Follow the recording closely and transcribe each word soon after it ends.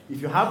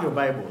If you have your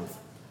Bibles,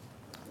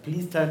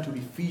 please turn to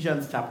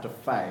Ephesians chapter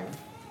 5.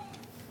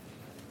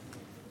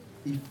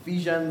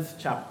 Ephesians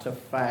chapter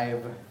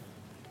 5.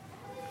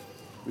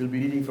 We'll be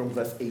reading from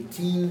verse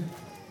 18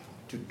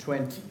 to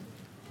 20.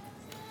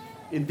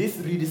 In this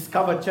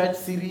Rediscover Church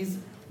series,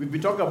 we've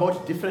been talking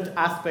about different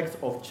aspects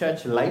of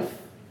church life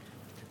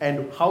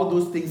and how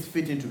those things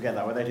fit in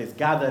together, whether it is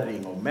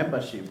gathering or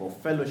membership or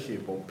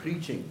fellowship or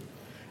preaching.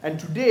 And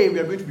today we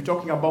are going to be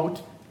talking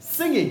about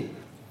singing,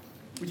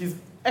 which is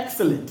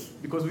excellent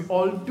because we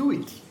all do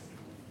it.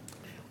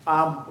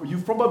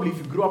 You've probably, if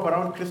you grew up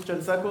around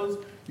Christian circles,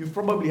 you've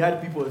probably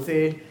heard people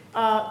say,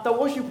 the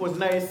worship was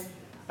nice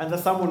and the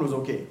sermon was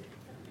okay.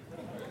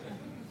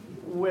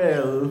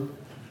 Well,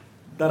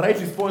 the right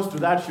response to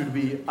that should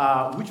be,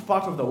 which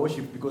part of the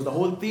worship? Because the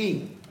whole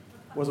thing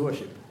was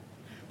worship.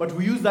 But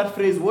we use that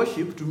phrase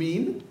worship to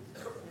mean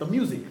the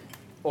music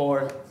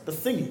or the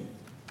singing,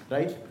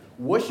 right?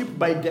 Worship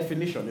by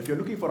definition. If you're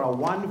looking for a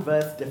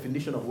one-verse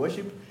definition of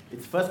worship,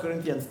 it's 1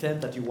 Corinthians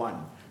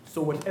 10:31.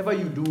 So whatever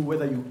you do,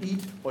 whether you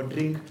eat or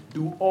drink,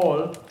 do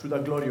all to the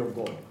glory of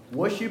God.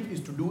 Worship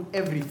is to do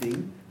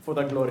everything for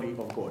the glory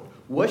of God.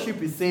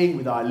 Worship is saying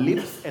with our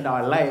lips and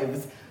our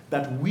lives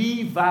that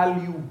we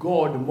value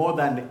God more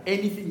than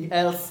anything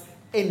else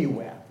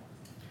anywhere.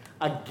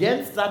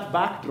 Against that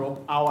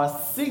backdrop, our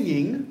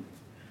singing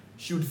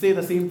should say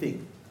the same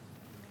thing.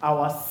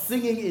 Our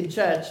singing in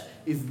church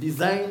is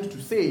designed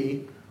to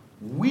say,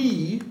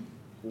 we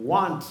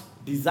want,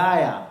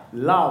 desire,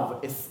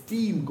 love,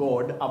 esteem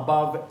God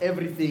above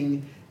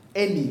everything,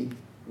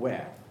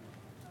 anywhere.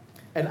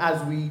 And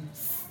as we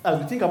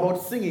think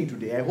about singing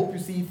today, I hope you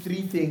see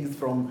three things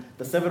from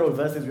the several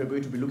verses we are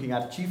going to be looking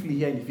at, chiefly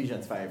here in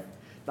Ephesians 5.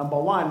 Number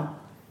one,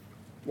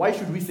 why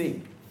should we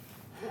sing?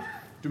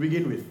 To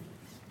begin with,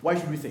 why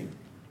should we sing?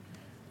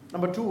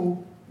 Number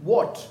two,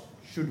 what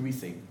should we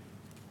sing?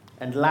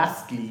 And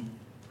lastly,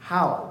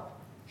 how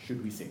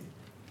should we sing?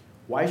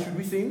 Why should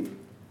we sing?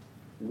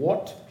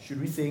 What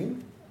should we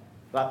sing?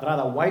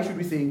 Rather, why should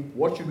we sing?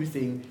 What should we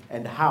sing?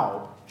 And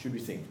how should we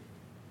sing?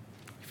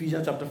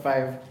 Ephesians chapter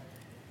 5,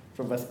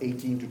 from verse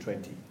 18 to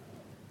 20.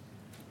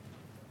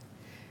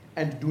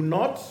 And do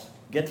not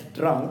get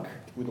drunk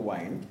with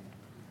wine,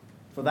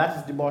 for that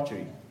is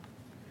debauchery,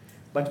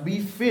 but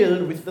be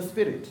filled with the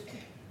Spirit,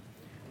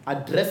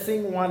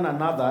 addressing one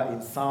another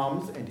in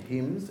psalms and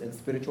hymns and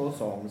spiritual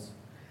songs,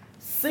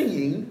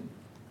 singing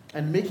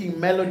and making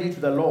melody to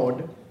the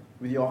Lord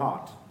with your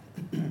heart,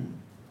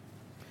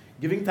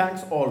 giving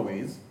thanks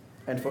always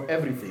and for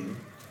everything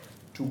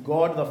to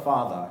God the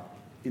Father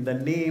in the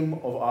name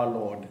of our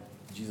Lord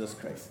Jesus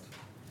Christ.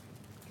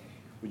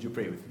 Would you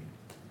pray with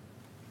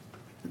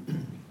me?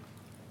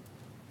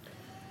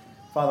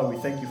 Father, we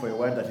thank you for your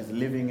word that is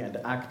living and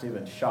active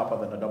and sharper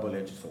than a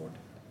double-edged sword.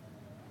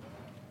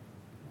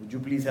 Would you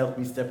please help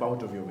me step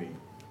out of your way?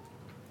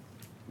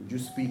 Would you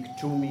speak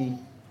to me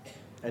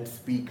and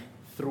speak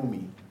through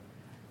me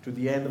to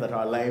the end that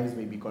our lives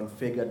may be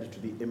configured to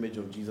the image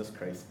of Jesus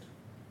Christ?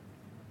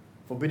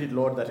 Forbid it,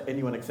 Lord, that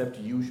anyone except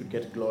you should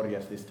get glory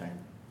at this time.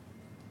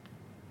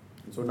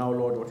 And so now,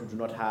 Lord, what we do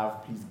not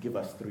have, please give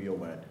us through your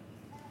word.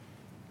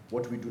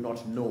 What we do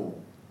not know,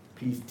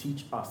 please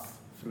teach us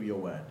through your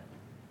word.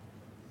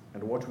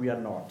 And what we are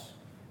not,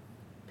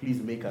 please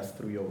make us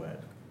through your word.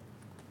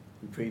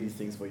 We pray these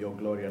things for your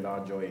glory and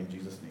our joy in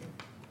Jesus'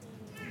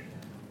 name.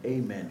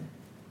 Amen.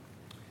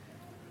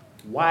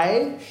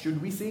 Why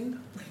should we sing?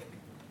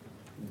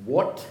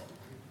 What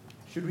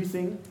should we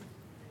sing?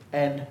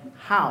 And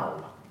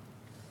how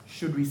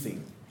should we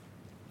sing?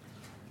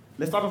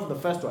 Let's start off with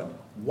the first one.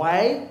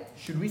 Why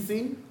should we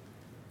sing?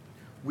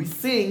 We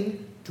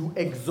sing to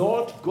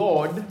exalt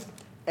God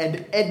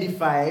and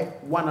edify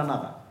one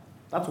another.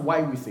 That's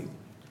why we sing.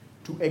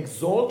 To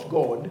exalt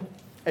God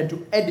and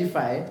to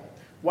edify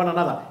one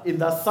another. In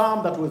the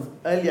psalm that was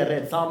earlier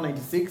read, Psalm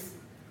 96,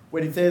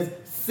 when it says,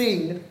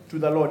 sing to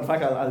the Lord. In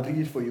fact, I'll read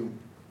it for you.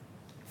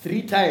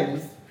 3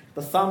 times,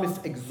 the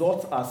psalmist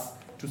exhorts us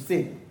to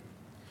sing.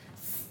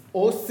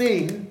 Oh,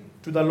 sing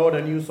to the Lord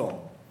a new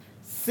song.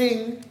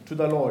 Sing to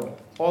the Lord,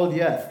 all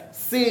the earth.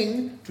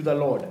 Sing to the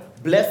Lord.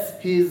 Bless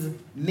his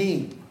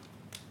name.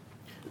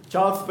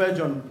 Charles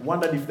Spurgeon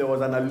wondered if there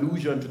was an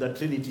allusion to the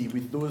Trinity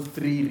with those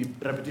 3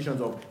 repetitions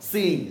of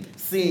sing,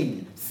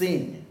 sing,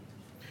 sing.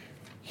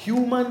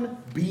 Human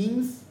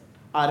beings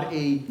are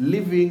a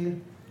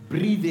living,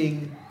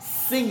 breathing,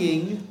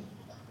 singing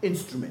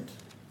instrument.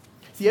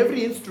 See,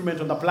 every instrument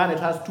on the planet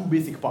has 2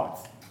 basic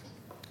parts: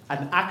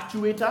 an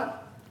actuator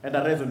and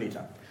a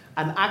resonator.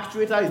 An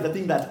actuator is the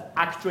thing that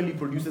actually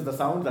produces the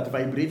sound, that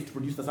vibrates to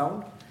produce the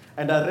sound,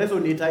 and a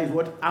resonator is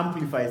what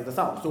amplifies the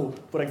sound. So,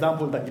 for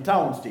example, the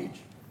guitar on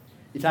stage,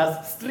 it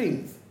has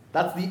strings.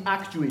 That's the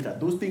actuator.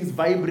 Those things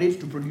vibrate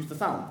to produce the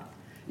sound.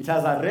 It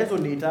has a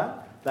resonator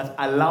that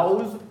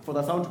allows for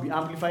the sound to be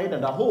amplified,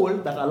 and a hole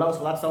that allows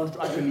for that sound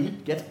to actually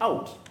get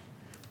out.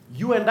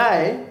 You and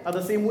I are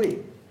the same way.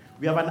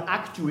 We have an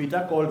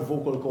actuator called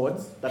vocal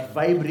cords that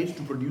vibrate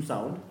to produce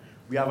sound.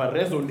 We have a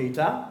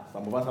resonator.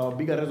 Some of us have a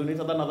bigger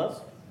resonator than others.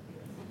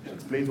 Which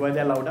explains why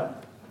they're louder.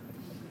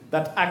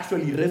 that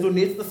actually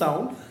resonates the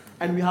sound,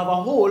 and we have a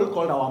hole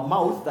called our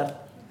mouth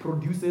that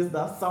produces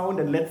the sound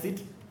and lets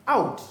it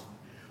out.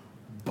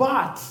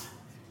 But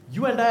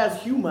you and I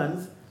as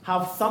humans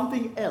have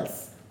something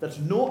else that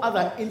no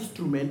other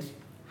instrument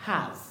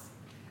has,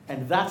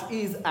 and that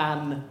is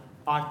an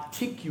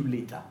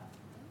articulator.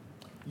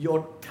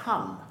 Your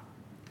tongue.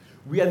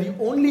 We are the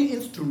only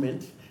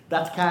instrument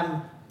that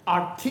can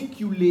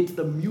articulate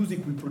the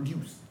music we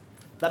produce,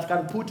 that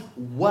can put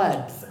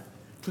words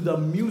to the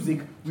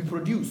music we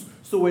produce.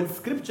 So when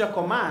scripture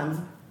commands,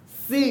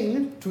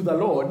 sing to the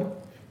Lord,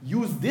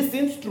 use this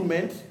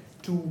instrument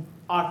to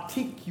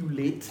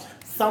articulate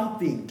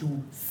something,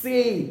 to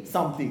say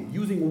something,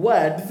 using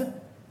words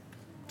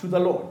to the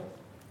Lord.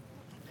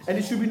 And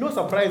it should be no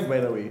surprise, by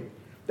the way,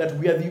 that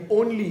we are the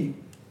only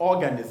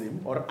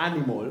organism or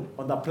animal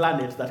on the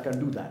planet that can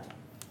do that.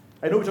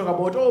 I know we talk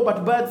about, oh,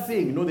 but birds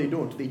sing. No, they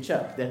don't. They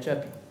chirp. They're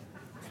chirping.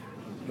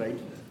 Right?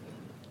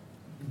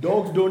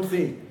 Dogs don't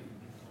sing.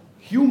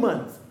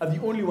 Humans are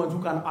the only ones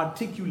who can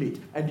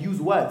articulate and use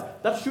words.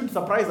 That should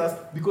surprise us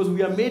because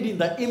we are made in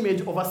the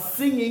image of a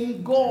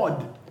singing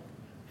God.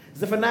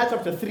 Zephaniah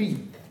chapter 3,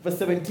 verse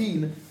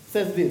 17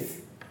 says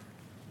this.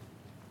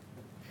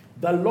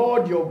 The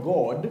Lord your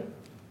God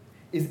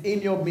is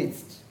in your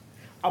midst,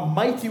 a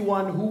mighty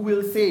one who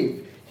will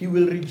save. He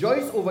will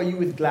rejoice over you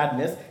with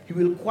gladness. He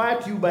will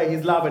quiet you by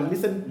his love. And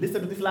listen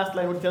to this last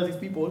line, what he tells his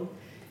people.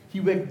 He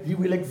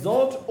will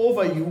exalt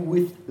over you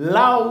with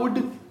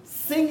loud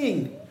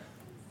singing.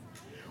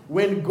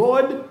 When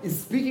God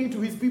is speaking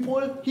to his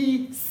people,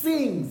 he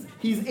sings.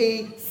 He's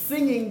a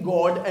singing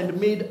God and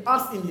made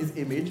us in his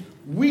image.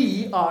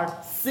 We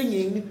are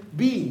singing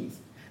beings.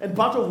 And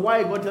part of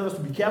why God tells us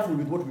to be careful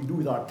with what we do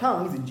with our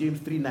tongues in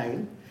James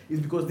 3:9 is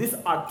because this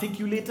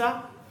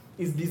articulator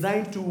is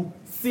designed to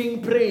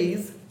sing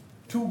praise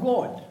to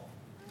God.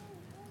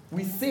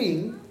 We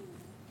sing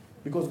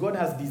because God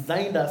has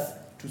designed us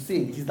to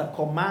sing. It is the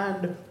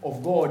command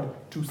of God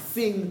to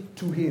sing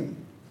to him,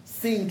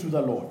 sing to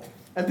the Lord.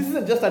 And this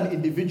isn't just an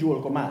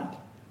individual command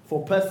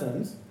for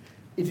persons.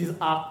 It is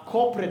a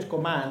corporate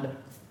command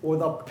for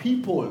the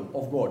people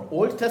of God,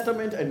 Old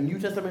Testament and New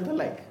Testament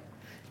alike.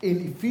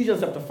 In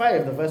Ephesians chapter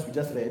 5, the verse we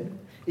just read,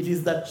 it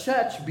is the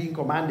church being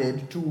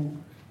commanded to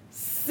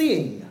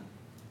sing.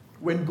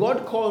 When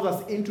God calls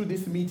us into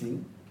this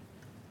meeting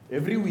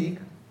every week,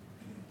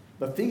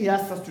 the thing he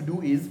asks us to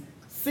do is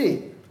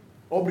sing.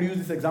 Aubrey used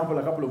this example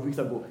a couple of weeks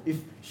ago. If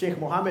Sheikh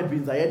Mohammed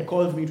bin Zayed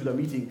calls me to the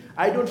meeting,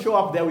 I don't show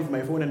up there with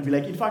my phone and be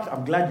like, in fact,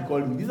 I'm glad you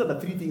called me. These are the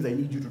 3 things I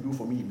need you to do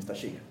for me, Mr.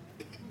 Sheikh.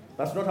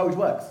 That's not how it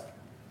works.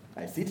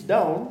 I sit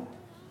down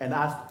and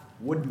ask,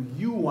 what do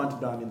you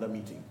want done in the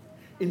meeting?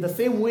 In the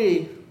same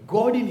way,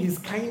 God in his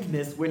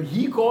kindness, when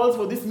he calls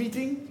for this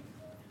meeting,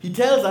 he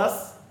tells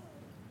us,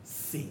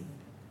 sing.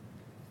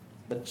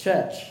 The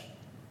church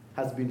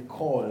has been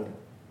called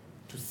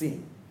to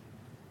sing.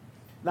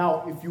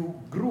 Now, if you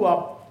grew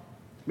up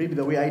maybe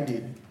the way I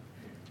did,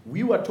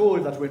 we were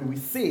told that when we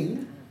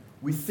sing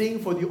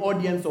for the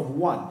audience of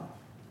 1.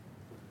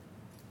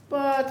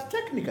 But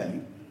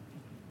technically,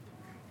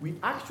 we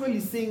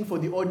actually sing for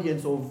the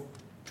audience of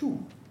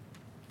 2.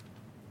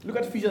 Look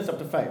at Ephesians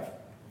chapter 5,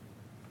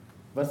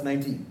 verse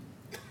 19.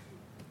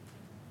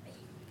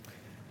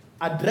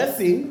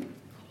 Addressing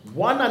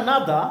one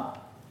another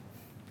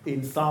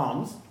in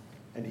psalms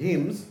and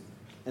hymns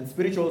and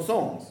spiritual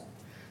songs,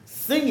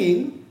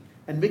 singing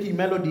and making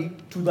melody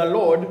to the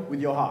Lord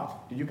with your heart.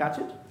 Did you catch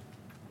it?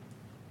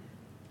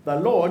 The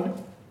Lord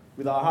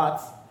with our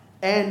hearts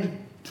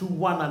and to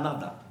one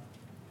another.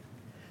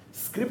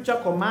 Scripture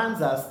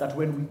commands us that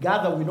when we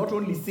gather, we not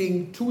only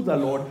sing to the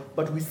Lord,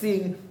 but we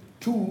sing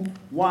to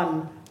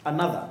one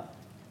another.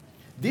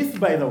 This,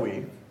 by the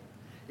way,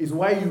 is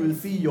why you will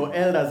see your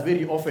elders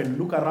very often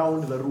look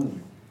around the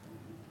room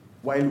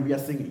while we are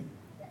singing.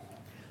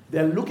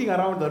 They're looking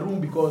around the room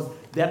because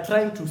they're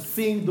trying to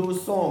sing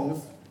those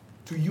songs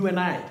to you and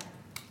I.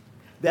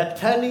 They're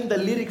turning the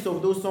lyrics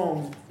of those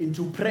songs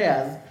into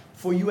prayers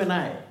for you and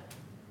I.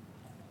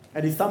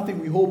 And it's something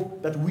we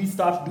hope that we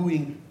start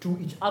doing to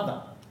each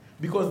other.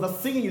 Because the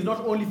singing is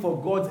not only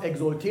for God's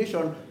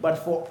exaltation, but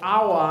for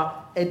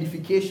our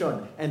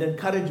edification and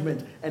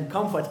encouragement and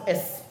comfort,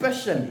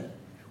 especially.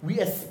 We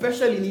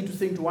especially need to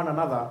sing to one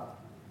another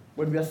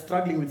when we are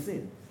struggling with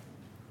sin.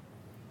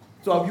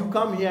 So have you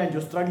come here and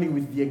you're struggling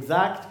with the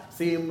exact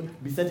same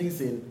besetting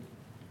sin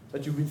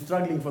that you've been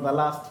struggling with for the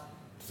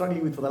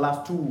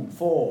last 2,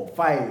 4,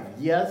 5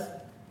 years?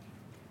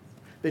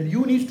 Then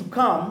you need to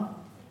come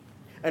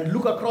and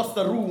look across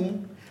the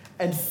room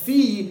and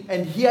see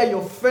and hear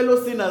your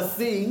fellow sinners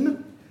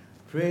sing,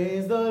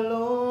 praise the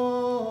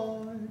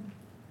Lord,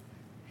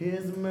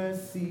 his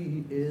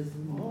mercy is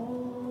more.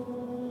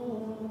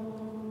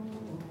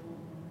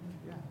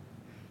 Yeah.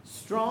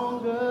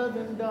 Stronger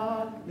than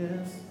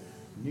darkness,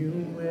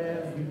 new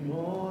every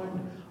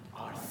morn.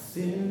 Our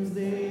sins,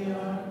 they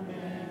are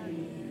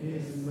many,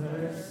 his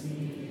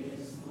mercy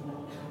is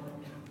more.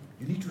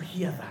 You need to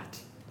hear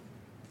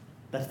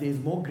that there is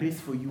more grace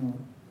for you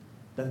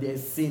than there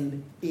is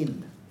sin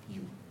in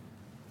you.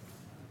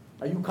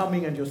 Are you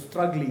coming and you're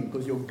struggling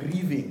because you're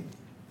grieving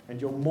and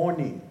you're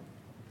mourning,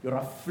 you're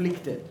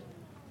afflicted?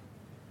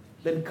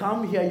 Then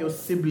come hear your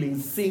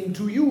siblings sing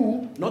to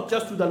you, not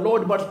just to the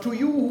Lord, but to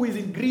you who is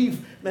in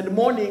grief and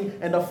mourning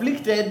and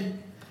afflicted.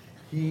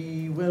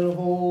 He will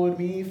hold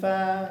me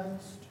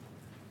fast.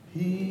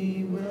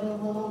 He will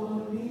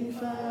hold me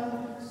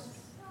fast.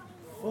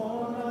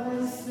 For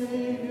my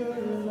Savior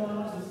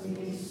loves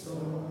me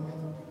so.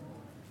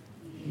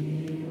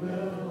 He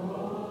will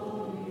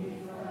hold me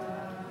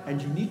fast.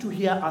 And you need to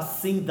hear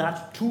us sing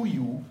that to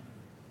you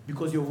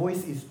because your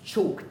voice is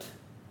choked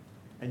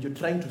and you're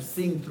trying to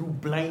sing through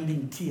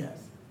blinding tears.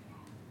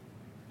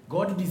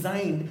 God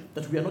designed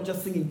that we are not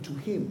just singing to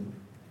Him,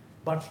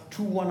 but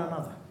to one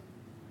another.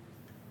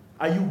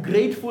 Are you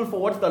grateful for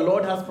what the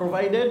Lord has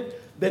provided?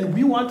 Then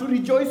we want to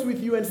rejoice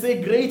with you and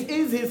say, great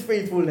is His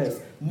faithfulness.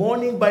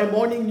 Morning by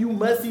morning, new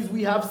mercies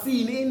we have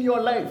seen in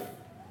your life.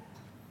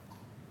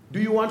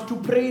 Do you want to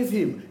praise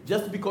Him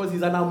just because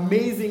He's an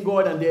amazing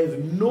God and there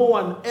is no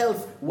one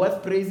else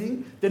worth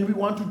praising? Then we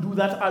want to do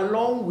that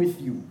along with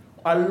you,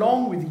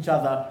 along with each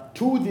other,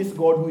 to this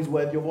God who is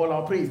worthy of all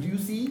our praise. Do you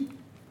see?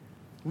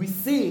 We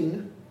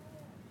sing,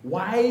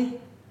 why?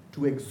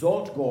 To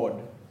exalt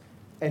God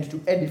and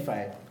to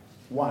edify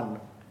one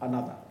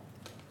another.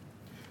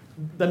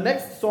 The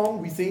next song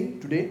we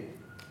sing today,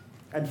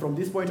 and from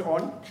this point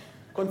on,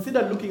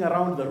 consider looking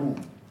around the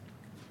room.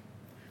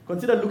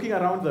 Consider looking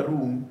around the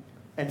room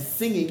and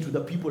singing to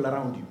the people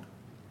around you.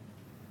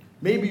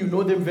 Maybe you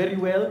know them very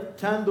well.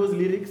 Turn those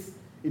lyrics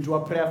into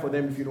a prayer for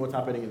them if you know what's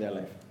happening in their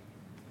life.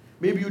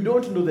 Maybe you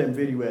don't know them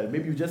very well.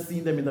 Maybe you've just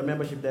seen them in the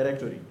membership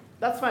directory.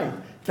 That's fine.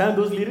 Turn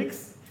those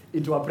lyrics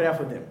into a prayer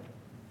for them.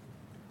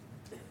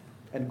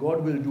 And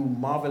God will do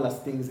marvelous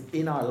things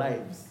in our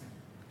lives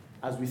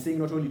as we sing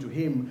not only to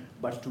Him,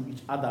 but to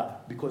each other,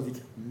 because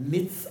it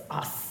knits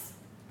us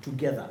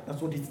together.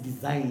 That's what it's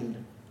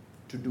designed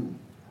to do.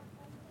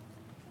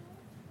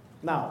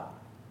 Now,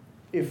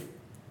 if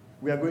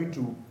we are going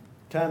to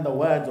turn the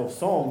words of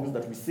songs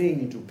that we sing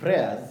into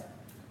prayers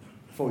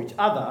for each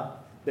other,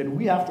 then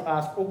we have to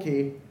ask,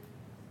 okay,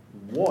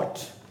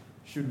 what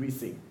should we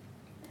sing?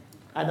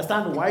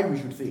 Understand why we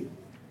should sing.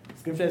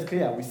 Scripture is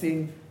clear. We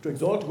sing to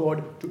exalt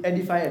God, to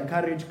edify,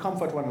 encourage,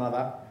 comfort one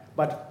another.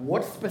 But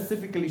what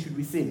specifically should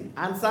we sing?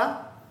 Answer,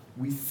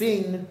 we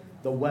sing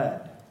the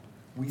Word.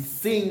 We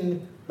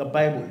sing the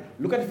Bible.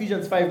 Look at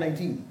Ephesians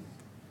 5:19.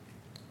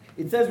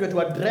 It says we are to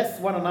address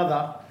one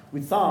another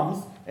with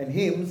psalms and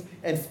hymns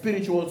and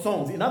spiritual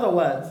songs. In other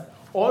words,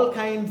 all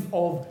kinds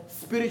of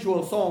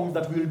spiritual songs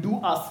that will do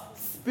us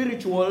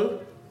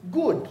spiritual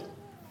good.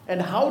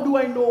 And how do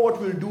I know what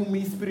will do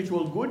me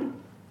spiritual good?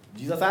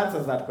 Jesus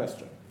answers that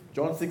question.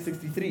 John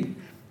 6:63.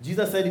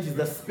 Jesus said, it is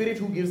the Spirit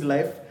who gives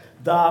life.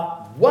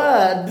 The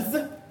words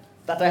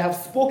that I have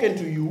spoken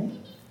to you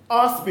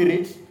are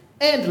spirit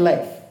and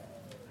life.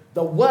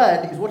 The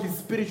word is what is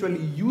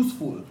spiritually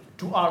useful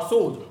to our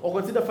souls. Or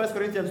consider 1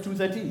 Corinthians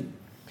 2:13.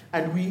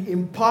 And we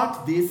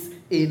impart this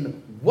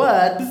in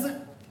words,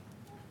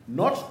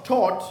 not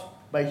taught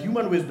by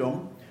human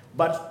wisdom,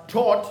 but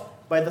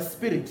taught by the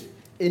Spirit,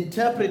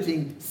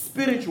 interpreting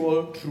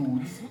spiritual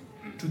truths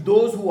to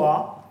those who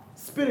are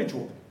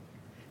spiritual.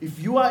 If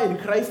you are in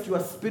Christ, you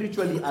are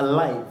spiritually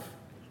alive.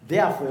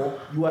 Therefore,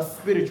 you are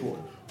spiritual.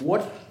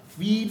 What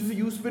feeds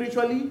you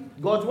spiritually?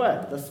 God's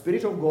word. The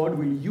Spirit of God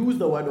will use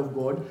the word of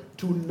God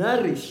to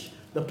nourish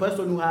the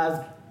person who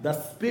has the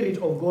Spirit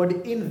of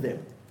God in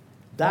them.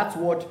 That's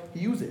what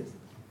He uses.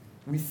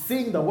 We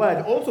sing the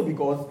word also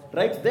because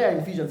right there in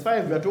Ephesians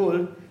 5, we are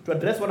told to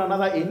address one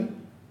another in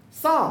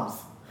psalms.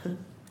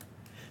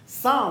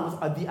 Psalms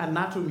are the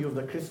anatomy of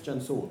the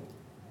Christian soul.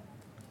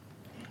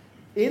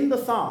 In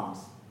the psalms,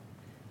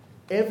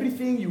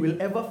 everything you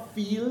will ever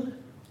feel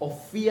or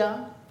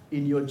fear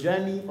in your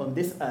journey on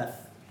this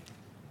earth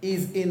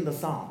is in the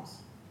Psalms.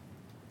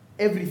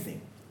 Everything.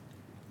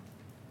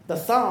 The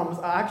Psalms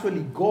are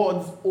actually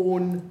God's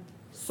own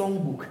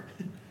songbook.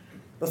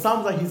 The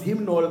Psalms are His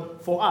hymnal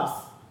for us.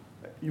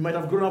 You might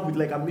have grown up with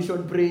like a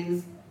mission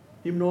praise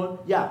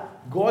hymnal. Yeah,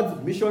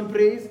 God's mission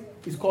praise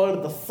is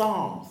called the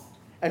Psalms.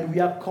 And we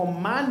are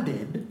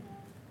commanded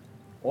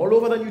all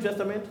over the New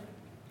Testament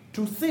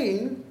to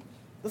sing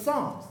the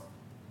Psalms.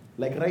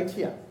 Like right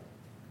here.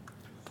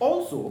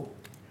 Also,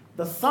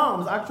 the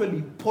Psalms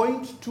actually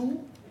point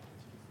to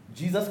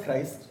Jesus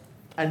Christ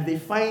and they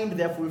find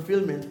their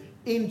fulfillment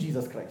in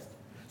Jesus Christ.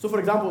 So for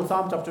example,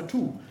 Psalm chapter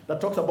 2, that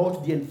talks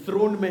about the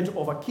enthronement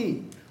of a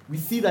king. We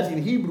see that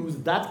in Hebrews,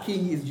 that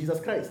king is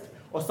Jesus Christ.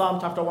 Or Psalm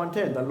chapter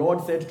 110, the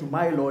Lord said to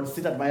my Lord,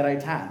 sit at my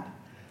right hand.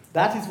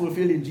 That is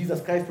fulfilled in Jesus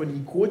Christ when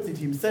He quotes it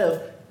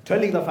Himself,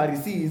 telling the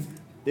Pharisees,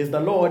 there's the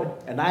Lord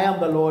and I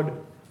am the Lord.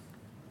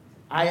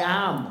 I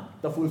am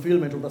the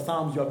fulfillment of the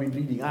Psalms you have been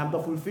reading. I am the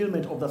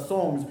fulfillment of the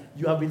songs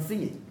you have been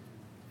singing.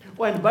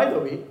 Oh, and by the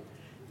way,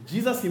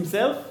 Jesus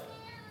Himself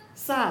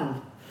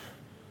sang.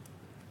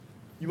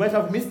 You might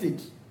have missed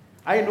it.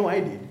 I know I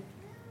did.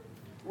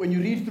 When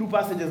you read through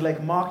passages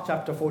like Mark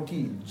chapter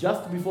 14,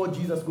 just before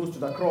Jesus goes to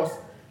the cross,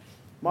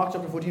 Mark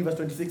chapter 14 verse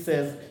 26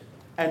 says,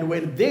 And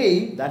when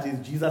they, that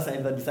is Jesus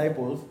and the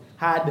disciples,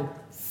 had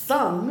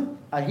sung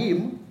a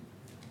hymn,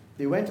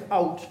 they went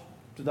out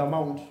to the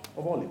Mount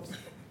of Olives.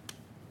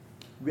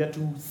 We are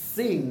to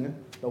sing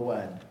the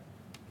word.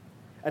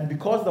 And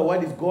because the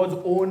word is God's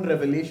own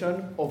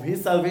revelation of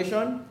his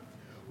salvation,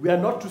 we are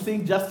not to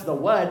sing just the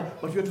word,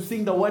 but we are to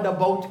sing the word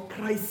about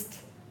Christ.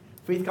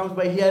 Faith comes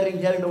by hearing,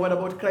 hearing the word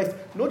about Christ.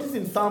 Notice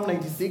in Psalm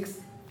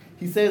 96,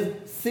 he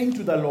says, sing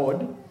to the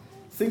Lord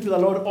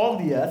all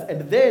the earth.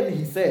 And then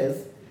he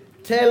says,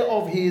 tell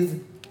of his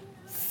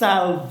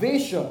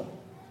salvation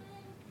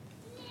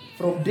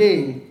from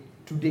day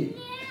to day.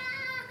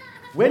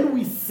 When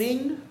we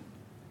sing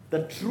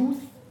the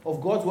truth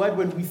of God's word,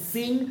 when we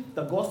sing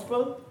the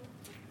gospel,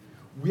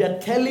 we are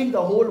telling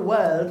the whole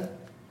world,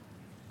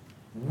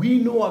 we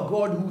know a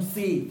God who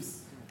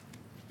saves.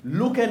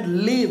 Look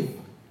and live.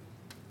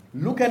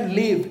 Look and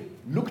live.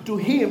 Look to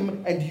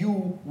him and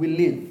you will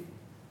live.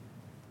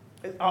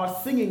 Our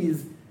singing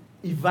is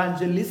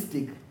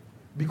evangelistic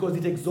because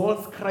it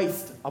exalts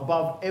Christ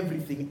above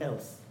everything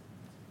else.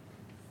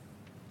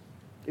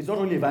 It's not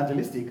only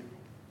evangelistic,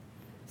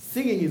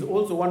 singing is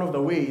also one of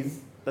the ways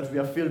that we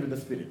are filled with the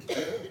Spirit.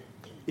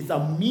 It's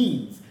a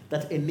means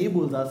that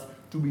enables us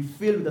to be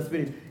filled with the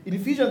Spirit. In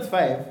Ephesians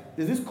 5,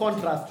 there's this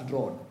contrast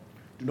drawn.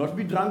 Do not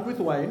be drunk with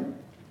wine,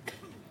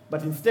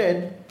 but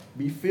instead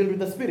be filled with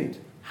the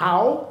Spirit.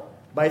 How?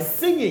 By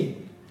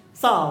singing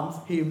psalms,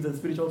 hymns, and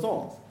spiritual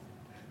songs.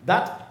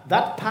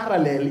 That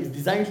parallel is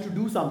designed to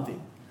do something.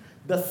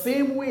 The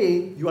same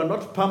way you are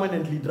not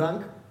permanently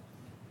drunk,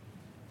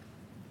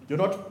 you're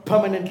not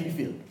permanently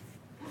filled.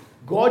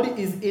 God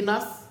is in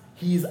us.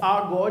 He is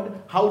our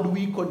God. How do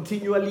we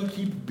continually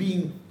keep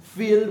being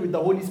filled with the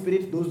Holy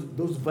Spirit?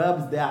 Those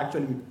verbs, they are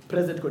actually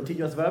present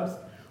continuous verbs.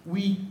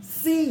 We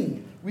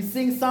sing. We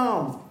sing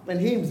psalms and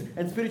hymns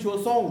and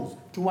spiritual songs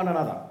to one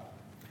another.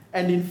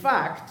 And in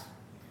fact,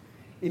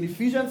 in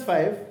Ephesians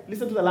 5,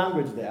 listen to the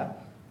language there,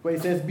 where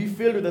it says, be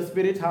filled with the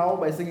Spirit. How?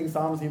 By singing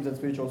psalms, hymns, and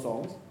spiritual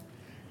songs.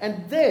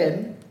 And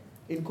then,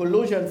 in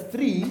Colossians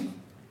 3,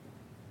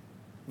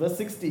 verse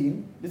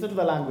 16, listen to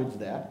the language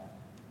there.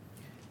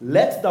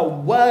 Let the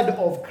word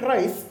of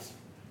Christ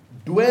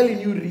dwell in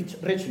you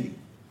richly,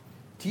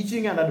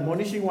 teaching and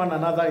admonishing one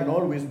another in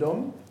all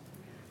wisdom,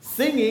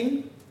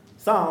 singing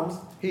psalms,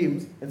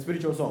 hymns, and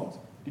spiritual songs.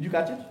 Did you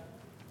catch it?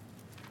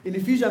 In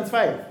Ephesians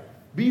 5,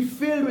 be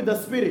filled with the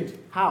Spirit.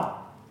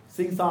 How?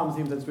 Sing psalms,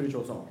 hymns, and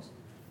spiritual songs.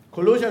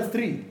 Colossians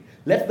 3,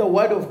 let the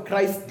word of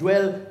Christ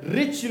dwell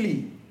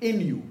richly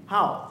in you.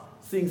 How?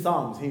 Sing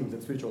psalms, hymns,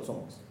 and spiritual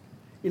songs.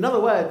 In other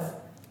words,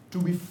 to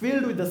be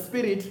filled with the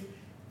Spirit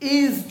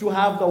is to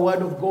have the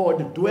word of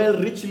God dwell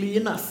richly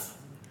in us.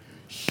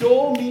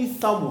 Show me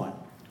someone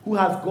who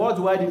has God's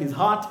word in his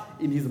heart,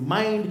 in his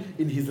mind,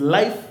 in his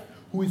life,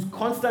 who is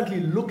constantly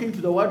looking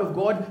to the word of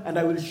God, and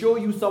I will show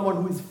you someone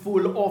who is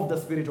full of the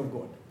Spirit of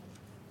God.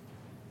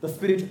 The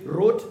Spirit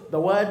wrote the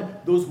word.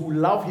 Those who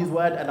love his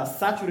word and are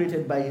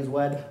saturated by his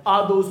word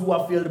are those who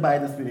are filled by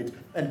the Spirit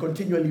and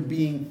continually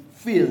being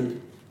filled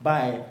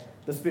by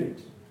the Spirit.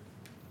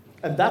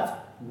 And that's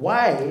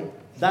why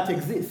that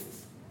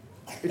exists.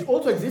 It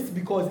also exists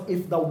because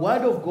if the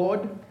word of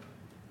God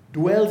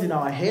dwells in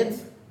our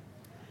heads,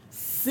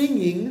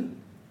 singing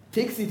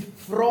takes it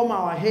from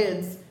our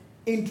heads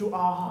into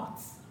our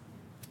hearts.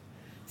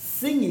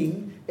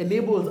 Singing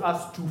enables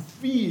us to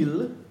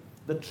feel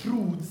the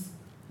truths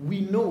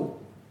we know.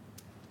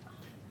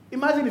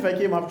 Imagine if I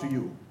came up to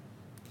you,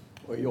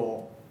 or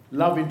your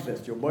love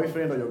interest, your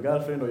boyfriend or your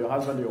girlfriend or your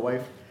husband or your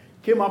wife,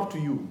 came up to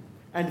you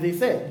and they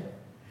said,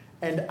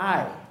 and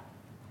I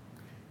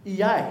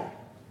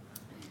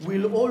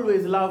will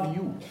always love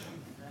you.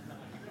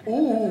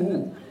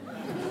 Ooh,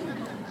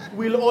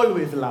 will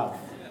always love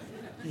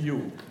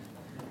you.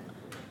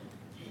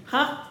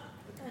 Huh?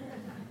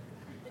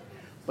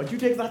 But you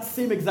take that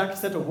same exact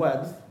set of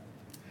words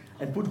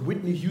and put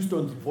Whitney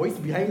Houston's voice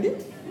behind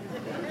it.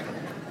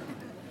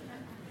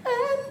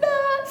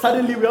 And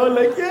suddenly we're all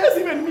like, yes,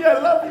 even me, I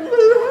love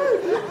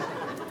you.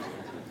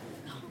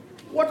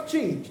 What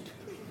changed?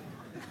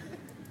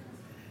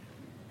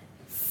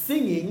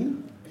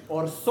 Singing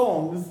or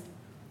songs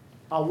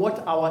are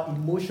what our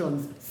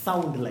emotions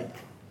sound like.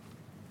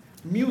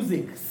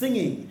 Music,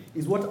 singing,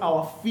 is what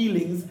our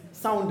feelings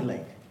sound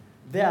like.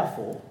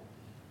 Therefore,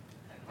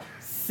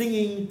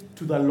 singing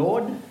to the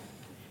Lord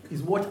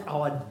is what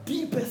our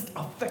deepest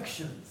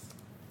affections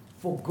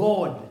for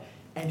God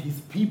and his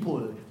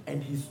people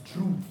and his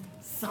truth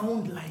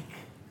sound like.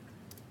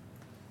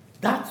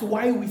 That's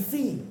why we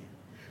sing,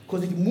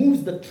 because it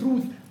moves the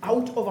truth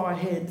out of our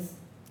heads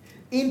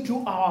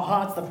into our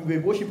hearts that we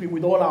worship him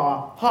with all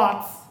our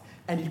hearts,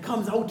 and it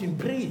comes out in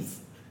praise.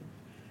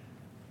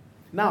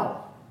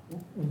 Now,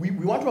 we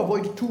want to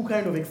avoid two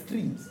kind of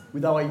extremes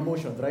with our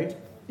emotions, right?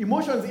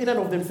 Emotions in and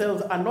of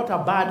themselves are not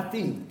a bad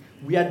thing.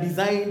 We are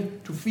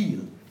designed to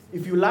feel.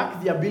 If you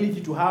lack the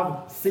ability to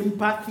have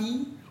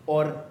sympathy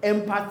or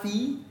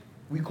empathy,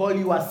 we call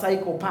you a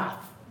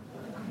psychopath.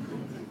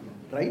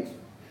 Right?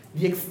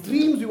 The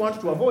extremes we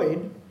want to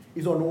avoid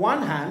is, on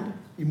one hand,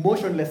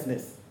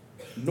 emotionlessness.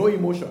 No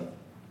emotion.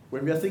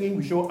 When we are singing,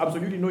 we show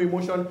absolutely no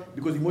emotion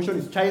because emotion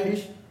is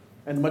childish,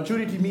 and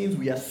maturity means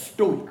we are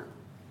stoic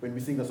when we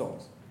sing the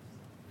songs.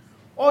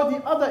 Or the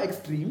other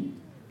extreme,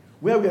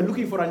 where we are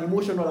looking for an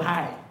emotional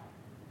high.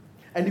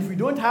 And if we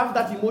don't have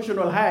that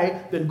emotional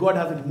high, then God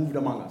hasn't moved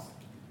among us.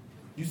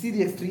 You see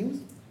the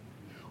extremes?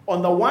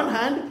 On the one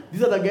hand,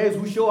 these are the guys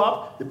who show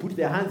up, they put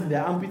their hands in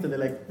their armpits and they're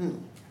like,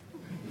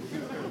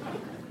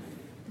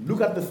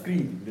 Look at the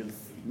screen. They'll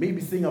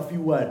maybe sing a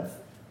few words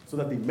so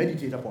that they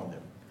meditate upon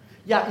them.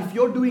 Yeah, if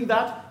you're doing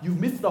that, you've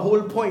missed the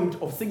whole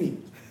point of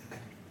singing.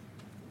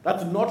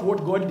 That's not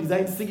what God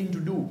designed singing to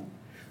do.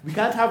 We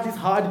can't have this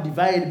hard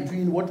divide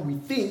between what we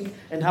think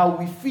and how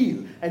we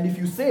feel. And if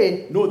you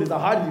say, no, there's a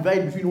hard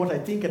divide between what I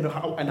think and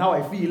how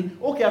I feel,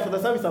 okay, after the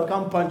service, I'll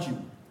come punch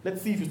you.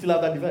 Let's see if you still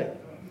have that divide.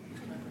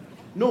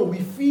 No, we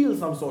feel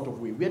some sort of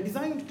way. We are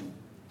designed to.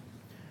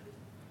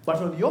 But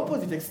on the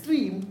opposite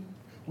extreme,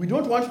 we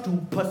don't want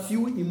to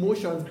pursue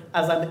emotions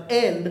as an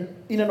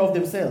end in and of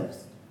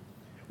themselves.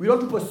 We don't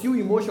want to pursue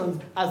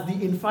emotions as the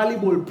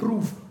infallible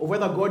proof of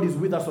whether God is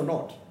with us or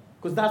not.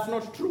 Because that's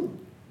not true.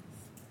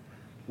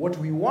 What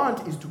we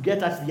want is to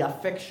get at the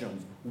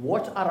affections.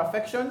 What are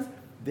affections?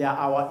 They are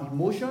our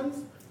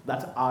emotions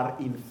that are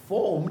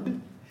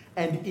informed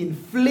and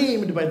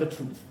inflamed by the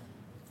truth.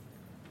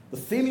 The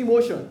same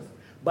emotions,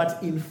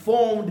 but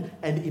informed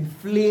and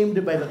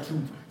inflamed by the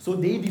truth. So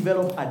they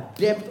develop a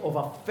depth of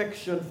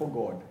affection for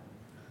God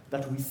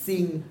that we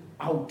sing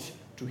out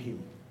to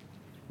Him.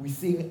 We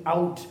sing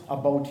out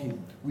about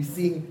Him. We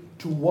sing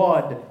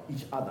toward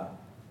each other.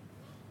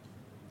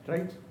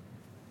 Right?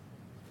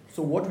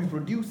 So what we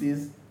produce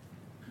is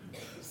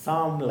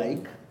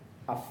psalm-like,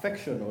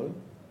 affectional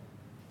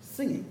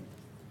singing.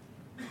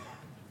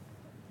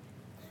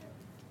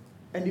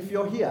 And if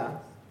you're here,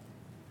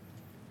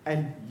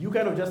 and you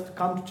kind of just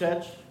come to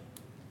church,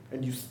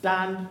 and you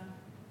stand,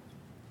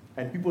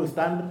 and people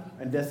stand,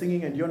 and they're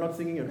singing, and you're not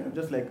singing, you're kind of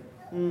just like,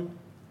 and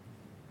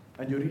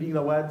you're reading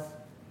the words.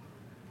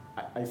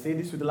 I say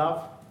this with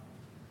love.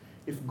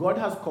 If God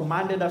has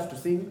commanded us to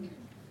sing,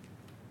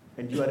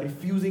 and you are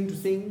refusing to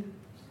sing,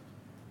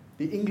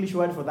 the English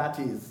word for that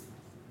is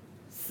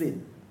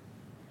sin.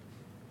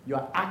 You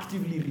are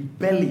actively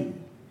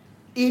rebelling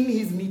in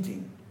His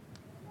meeting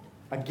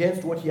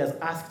against what He has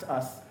asked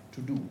us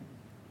to do.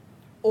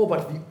 Oh,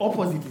 but the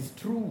opposite is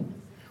true.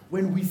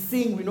 When we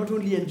sing, we not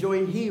only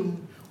enjoy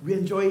Him, we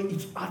enjoy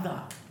each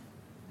other.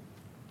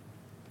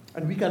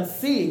 And we can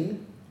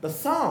sing the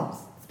Psalms.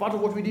 It's part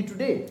of what we did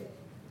today.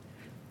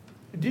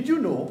 Did you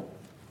know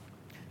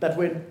that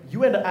when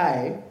you and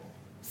I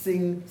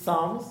sing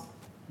Psalms,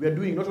 we are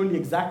doing not only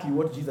exactly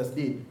what Jesus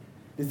did,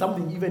 there's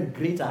something even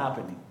greater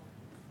happening.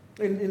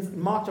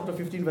 In Mark chapter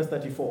 15, verse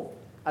 34,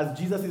 as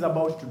Jesus is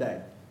about to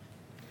die,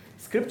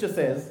 Scripture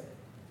says,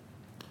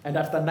 and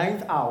at the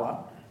 9th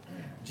hour,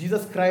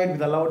 Jesus cried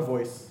with a loud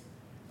voice,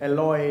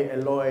 Eloi,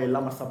 Eloi,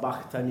 lama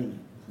sabachthani,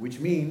 which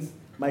means,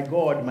 my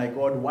God,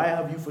 why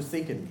have you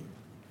forsaken me?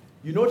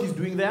 You know what He's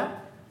doing there?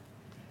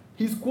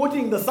 He's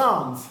quoting the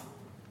Psalms.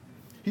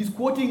 He's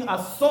quoting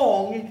a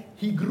song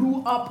he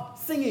grew up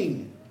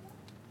singing.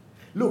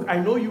 Look, I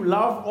know you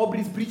love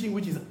Aubrey's preaching,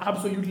 which is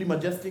absolutely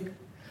majestic.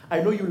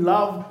 I know you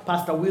love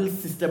Pastor Will's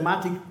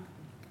systematic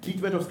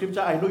treatment of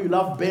Scripture. I know you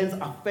love Ben's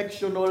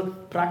affectional,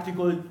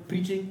 practical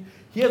preaching.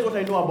 Here's what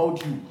I know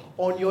about you.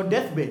 On your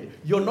deathbed,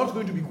 you're not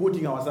going to be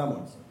quoting our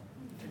sermons.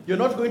 You're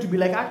not going to be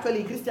like,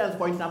 actually, Christian's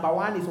point number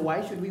 1 is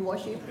why should we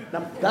worship?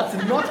 Now, that's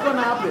not going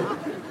to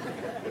happen.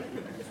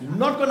 It's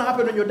not going to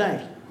happen when you're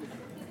dying.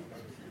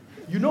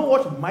 You know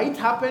what might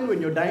happen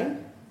when you're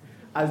dying?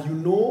 As you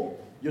know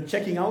you're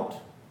checking out,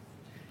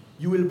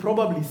 you will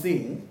probably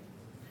sing,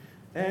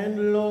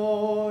 and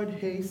Lord,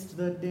 haste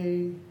the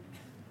day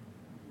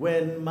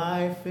when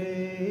my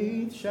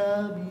faith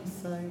shall be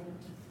sight.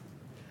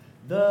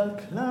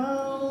 The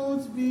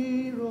clouds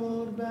be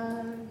rolled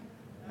back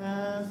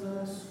as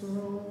a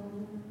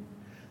scroll.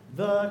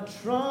 The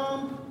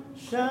trump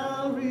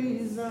shall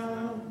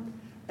resound,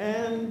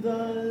 and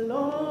the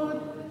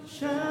Lord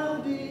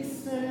shall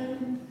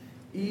descend.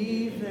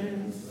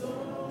 Even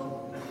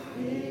so,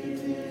 it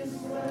is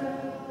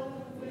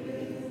well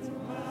with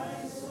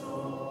my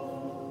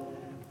soul.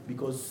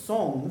 Because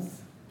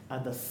songs are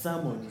the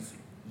sermons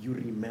you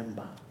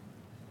remember.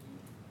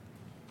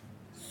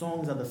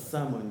 Songs are the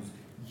sermons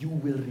you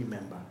will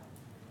remember.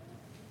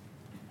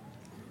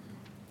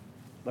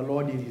 The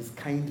Lord, in His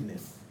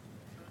kindness,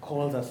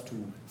 calls us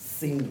to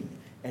sing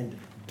and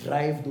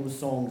drive those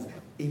songs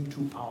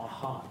into our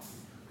hearts.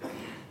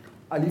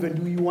 I'll even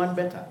do you one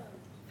better.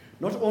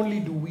 Not only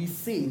do we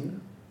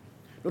sing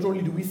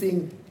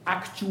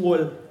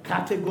actual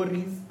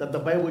categories that the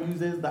Bible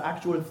uses, the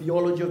actual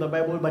theology of the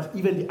Bible, but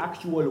even the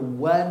actual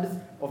words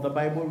of the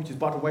Bible, which is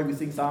part of why we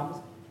sing Psalms.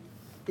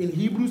 In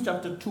Hebrews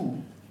chapter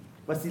 2,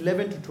 verse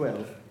 11 to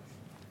 12,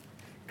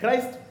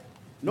 Christ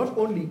not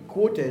only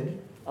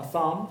quoted a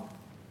psalm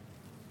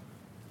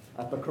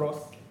at the cross.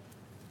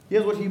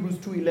 Here's what Hebrews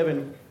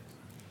 2:11,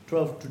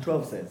 12 to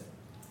 12 says.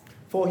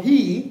 For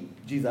He,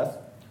 Jesus,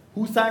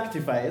 who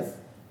sanctifies,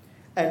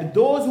 and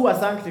those who are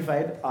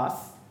sanctified,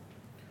 us,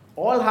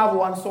 all have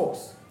one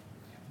source.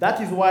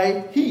 That is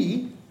why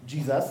he,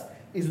 Jesus,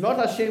 is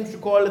not ashamed to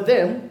call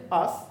them,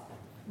 us,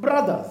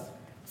 brothers,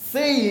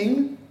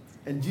 saying,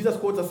 and Jesus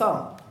quotes a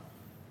psalm.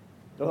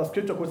 The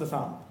scripture quotes a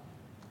psalm.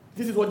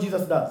 This is what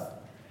Jesus does.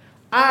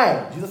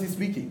 Jesus is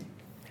speaking,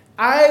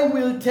 I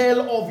will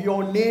tell of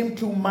your name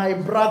to my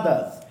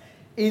brothers.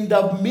 In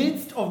the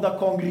midst of the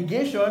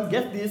congregation,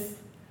 get this,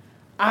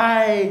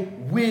 I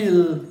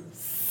will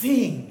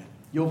sing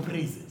your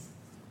praises.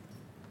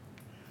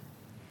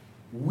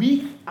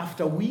 Week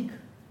after week,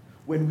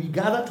 when we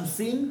gather to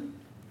sing,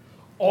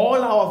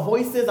 all our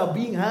voices are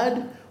being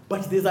heard,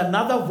 but there's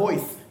another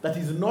voice that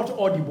is not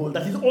audible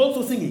that is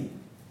also singing.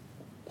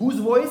 Whose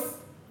voice?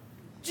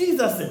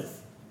 Jesus's.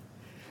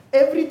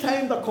 Every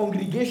time the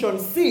congregation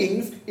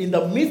sings, in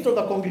the midst of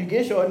the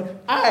congregation,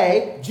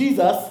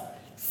 Jesus,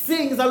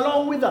 sings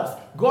along with us.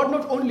 God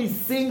not only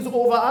sings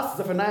over us,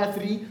 Zephaniah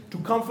 3, to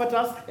comfort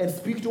us and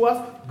speak to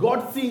us,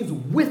 God sings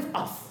with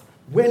us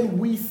when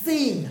we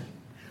sing.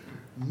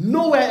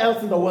 Nowhere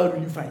else in the world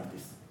will you find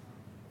this.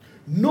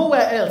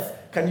 Nowhere else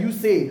can you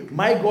say,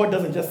 my God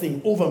doesn't just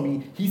sing over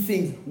me, he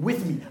sings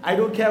with me. I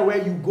don't care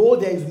where you go,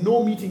 there is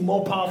no meeting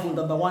more powerful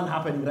than the one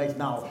happening right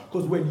now.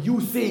 Because when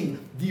you sing,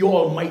 the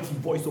almighty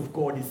voice of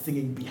God is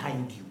singing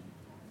behind you.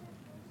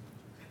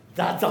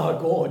 That's our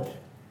God,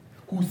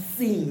 who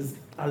sings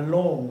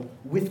along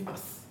with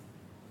us.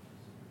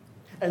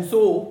 And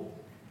so,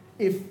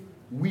 if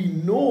we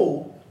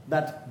know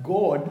that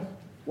God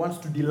wants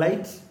to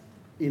delight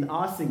in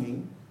our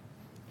singing,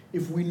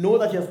 if we know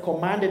that he has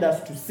commanded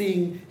us to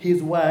sing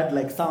his word,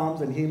 like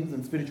psalms and hymns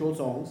and spiritual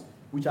songs,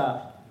 which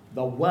are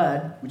the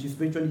word which is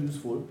spiritually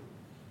useful,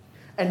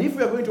 and if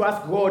we are going to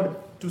ask God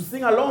to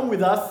sing along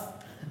with us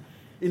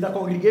in the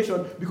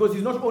congregation, because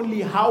he's not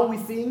only how we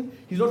sing,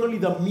 he's not only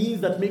the means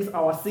that makes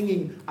our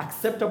singing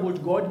acceptable to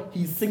God,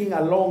 he's singing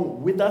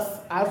along with us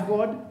as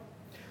God,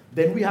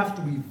 then we have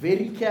to be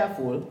very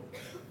careful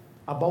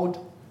about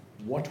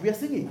what we are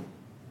singing.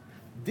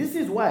 This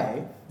is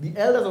why the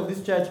elders of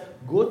this church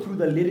go through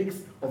the lyrics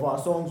of our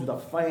songs with a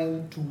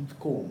fine-tooth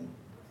comb.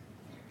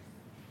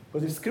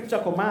 Because if scripture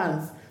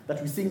commands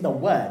that we sing the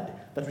word,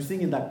 that we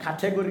sing in the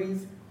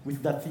categories,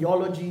 with the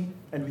theology,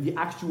 and with the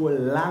actual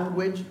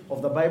language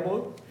of the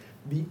Bible,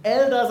 the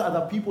elders are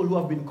the people who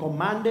have been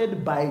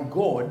commanded by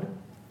God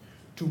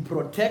to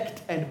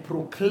protect and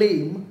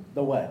proclaim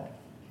the word.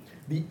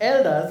 The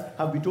elders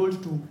have been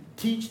told to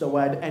teach the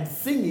word, and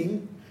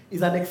singing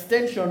is an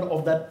extension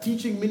of that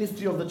teaching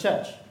ministry of the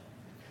church.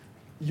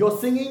 Your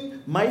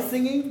singing, my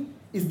singing,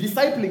 is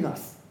discipling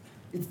us.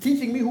 It's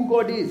teaching me who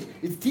God is.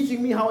 It's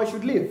teaching me how I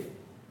should live.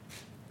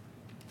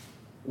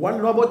 Want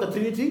to know about the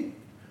Trinity?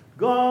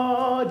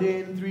 God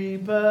in three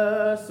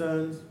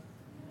persons.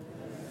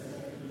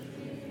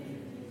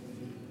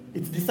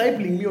 It's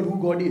discipling me on who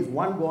God is.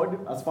 One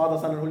God as Father,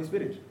 Son, and Holy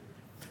Spirit.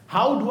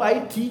 How do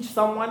I teach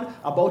someone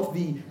about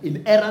the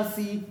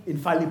inerrancy,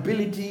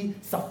 infallibility,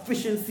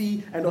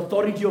 sufficiency, and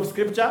authority of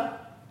Scripture?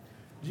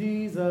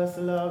 Jesus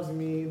loves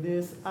me,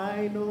 this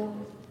I know.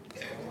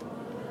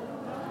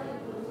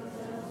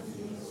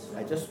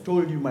 I just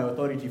told you my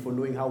authority for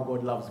knowing how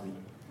God loves me.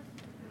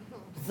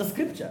 It's the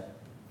Scripture.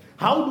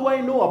 How do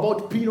I know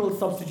about penal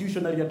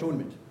substitutionary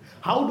atonement?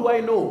 How do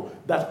I know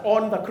that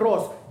on the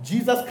cross,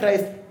 Jesus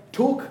Christ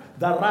took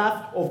the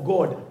wrath of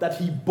God, that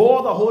he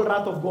bore the whole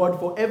wrath of God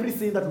for every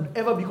sin that would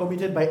ever be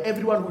committed by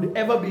everyone who would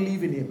ever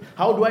believe in him?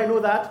 How do I know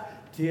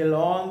that? Till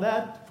on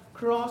that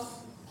cross,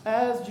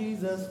 as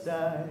Jesus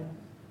died,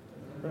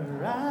 the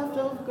wrath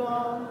of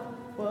God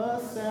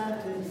was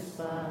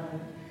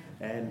satisfied,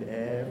 and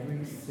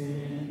every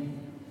sin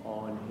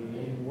on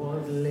him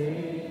was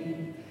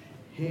laid.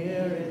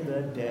 Here in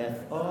the death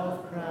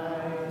of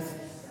Christ.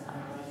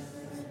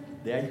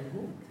 There you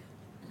go.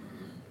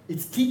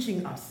 It's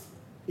teaching us.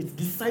 It's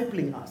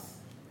discipling us.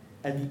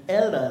 And the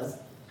elders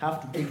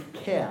have to take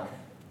care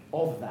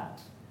of that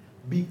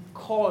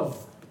because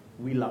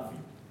we love you.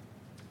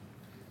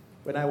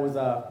 When I was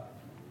a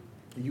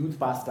youth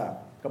pastor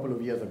a couple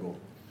of years ago,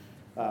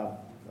 a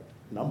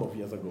number of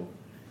years ago,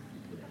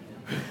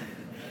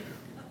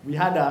 we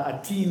had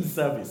a teen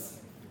service,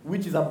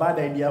 which is a bad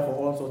idea for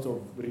all sorts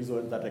of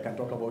reasons that I can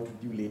talk about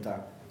with you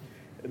later.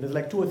 There's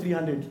like 200 or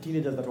 300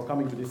 teenagers that were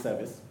coming to this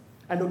service.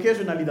 And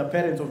occasionally the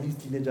parents of these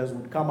teenagers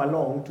would come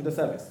along to the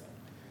service.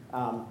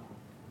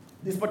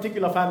 This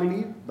particular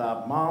family,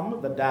 the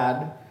mom, the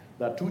dad,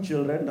 the two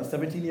children, a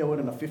 17-year-old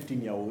and a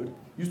 15-year-old,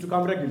 used to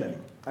come regularly.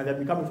 And they'd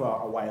been coming for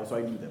a while, so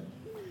I knew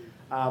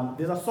them.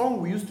 There's a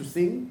song we used to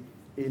sing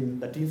in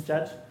the teens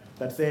church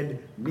that said,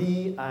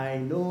 "Me, I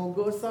no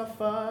go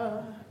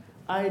suffer,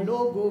 I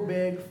no go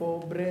beg for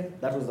bread."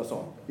 That was the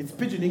song. It's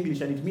pidgin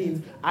English and it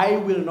means, I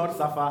will not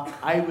suffer,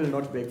 I will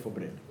not beg for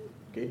bread.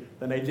 Okay?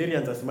 The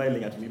Nigerians are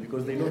smiling at me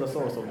because they know the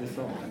source of this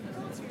song.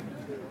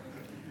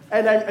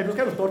 And it was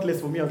kind of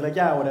thoughtless for me. I was like,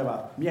 yeah,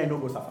 whatever. Me, I no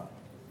go suffer.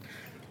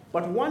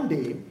 But one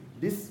day,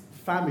 this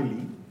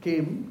family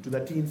came to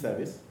the teen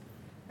service,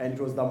 and it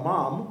was the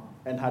mom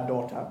and her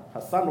daughter.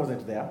 Her son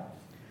wasn't there.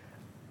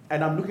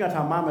 And I'm looking at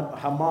her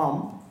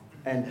mom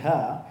and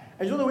her,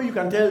 And you know the way you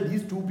can tell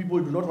these two people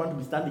do not want to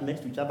be standing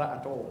next to each other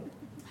at all?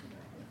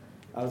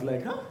 I was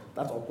like,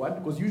 that's awkward,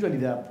 because usually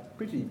they are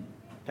pretty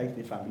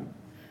tight-knit family.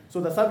 So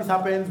the service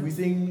happens, we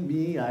sing,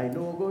 me, I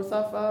know, go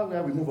suffer,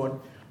 we move on.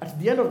 At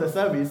the end of the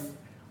service,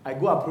 I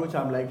go approach her,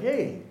 I'm like,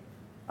 hey,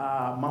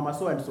 Mama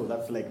so-and-so,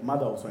 that's like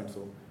mother of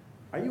so-and-so.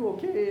 Are you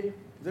okay?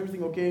 Is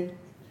everything okay?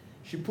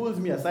 She pulls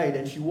me aside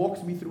and she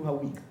walks me through her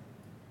week.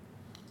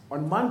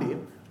 On Monday,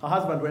 her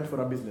husband went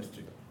for a business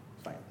trip.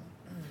 Fine.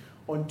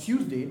 On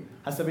Tuesday,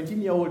 her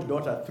 17-year-old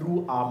daughter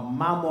threw a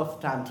mammoth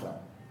tantrum.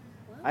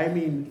 I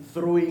mean,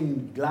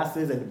 throwing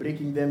glasses and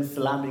breaking them,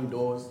 slamming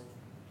doors.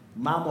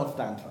 Mammoth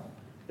tantrum.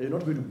 You're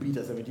not going to beat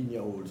a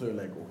 17-year-old, so you're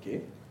like,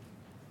 okay,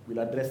 we'll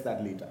address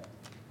that later.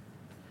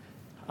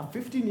 A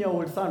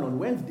 15-year-old son on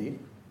Wednesday,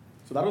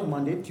 so that was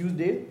Monday,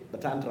 Tuesday, the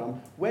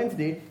tantrum.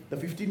 Wednesday, the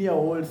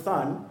 15-year-old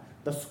son,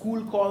 the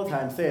school calls her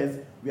and says,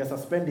 we are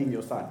suspending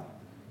your son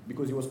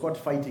because he was caught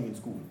fighting in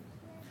school.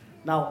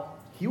 Now,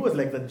 he was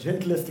like the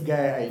gentlest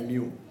guy I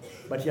knew,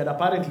 but he had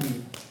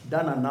apparently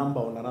done a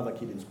number on another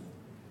kid in school.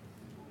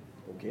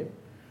 Okay?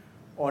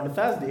 On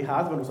Thursday, her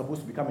husband was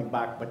supposed to be coming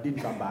back, but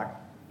didn't come back.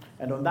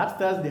 And on that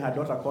Thursday, her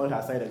daughter called her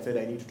aside and said,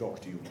 I need to talk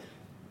to you.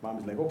 Mom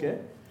is like, okay.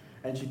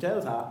 And she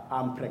tells her,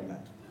 I'm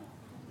pregnant.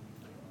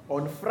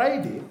 On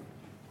Friday,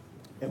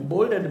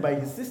 emboldened by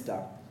his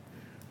sister,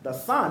 the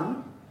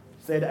son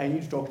said, I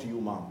need to talk to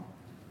you, Mom.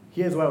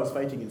 Here's why I was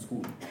fighting in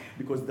school.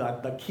 Because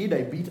the kid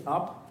I beat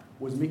up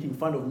was making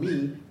fun of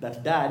me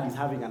that dad is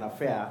having an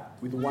affair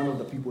with one of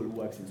the people who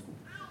works in school.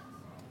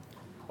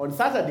 On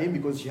Saturday,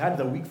 because she had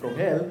the week from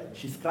hell,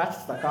 she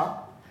scratched the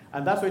car,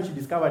 and that's when she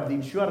discovered the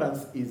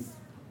insurance is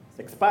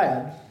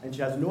expired and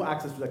she has no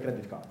access to the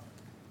credit card.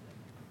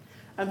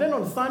 And then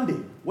on Sunday,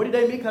 what did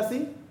I make her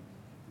sing?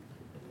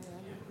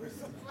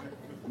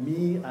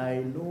 Me,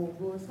 I know,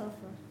 go suffer.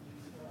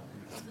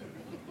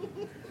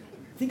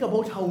 Think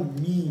about how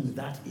mean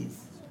that is.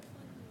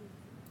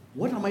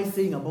 What am I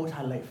saying about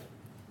her life?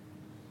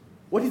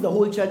 What is the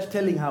whole church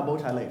telling her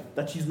about her life?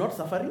 That she's not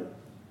suffering?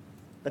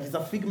 That is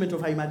a figment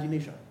of her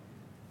imagination.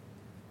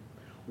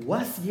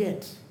 Worse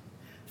yet,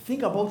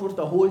 think about what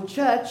the whole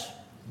church,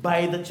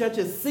 by the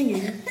church's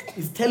singing,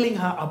 is telling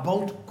her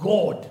about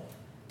God.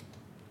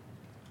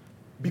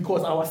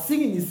 Because our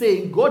singing is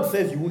saying, God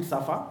says you won't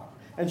suffer,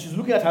 and she's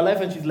looking at her life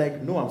and she's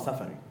like, no, I'm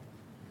suffering.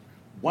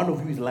 One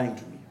of you is lying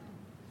to me.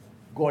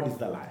 God is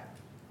the liar.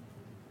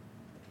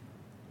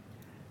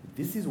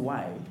 This is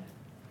why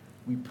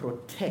we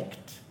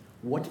protect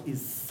what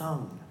is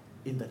sung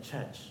in the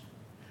church.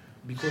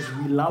 Because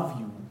we love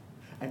you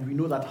and we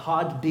know that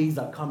hard days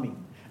are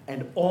coming.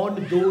 And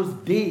on those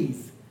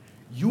days,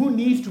 you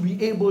need to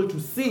be able to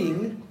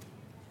sing,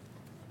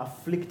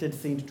 afflicted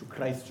saint to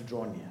Christ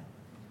draw near.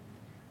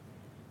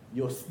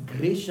 Your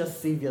gracious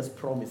Savior's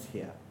promise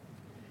here.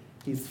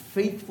 His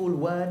faithful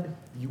word,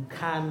 you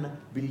can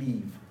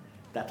believe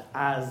that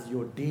as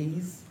your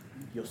days,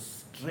 your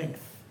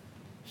strength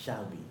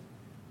shall be.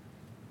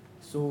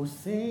 So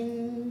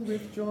sing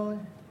with joy,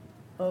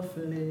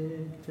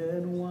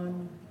 afflicted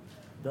one.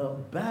 The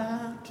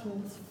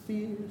battle's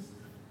fierce,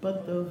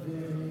 but the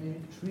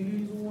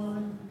victory's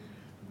won.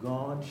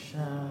 God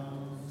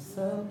shall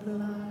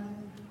supply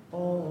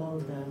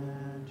all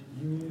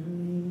that you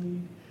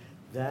need,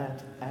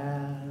 that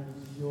as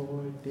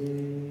your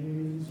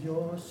days,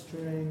 your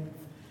strength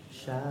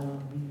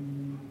shall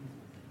be.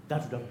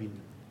 That would have been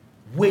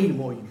way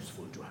more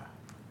useful to her.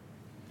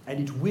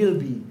 And it will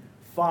be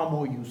far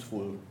more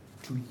useful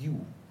to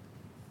you.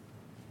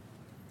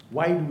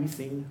 Why do we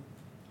sing?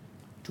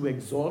 To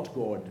exalt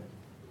God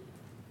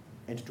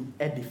and to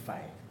edify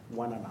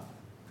one another.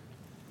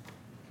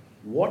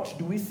 What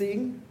do we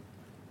sing?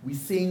 We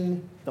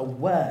sing the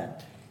word.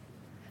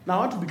 Now,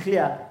 I want to be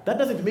clear, that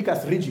doesn't make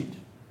us rigid,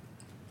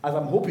 as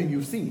I'm hoping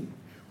you've seen.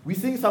 We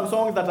sing some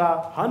songs that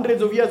are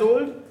hundreds of years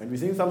old, and we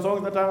sing some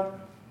songs that are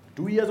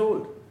 2 years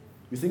old.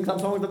 We sing some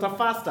songs that are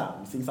faster.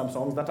 We sing some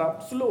songs that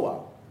are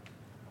slower.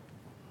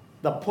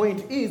 The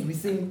point is, we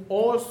sing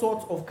all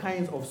sorts of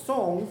kinds of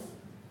songs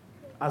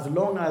as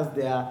long as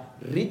they are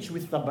rich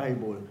with the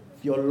Bible,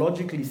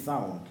 theologically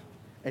sound,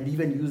 and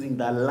even using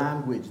the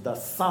language, the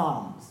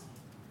psalms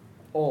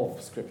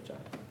of Scripture.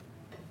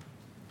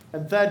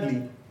 And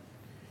thirdly,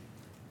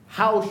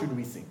 how should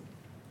we sing?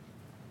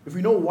 If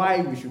we know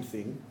why we should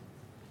sing,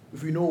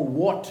 if we know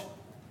what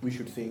we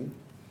should sing,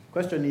 the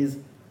question is,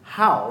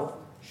 how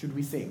should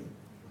we sing?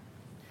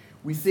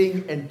 We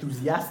sing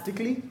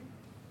enthusiastically,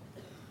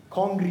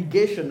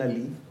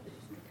 congregationally,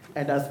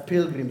 and as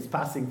pilgrims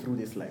passing through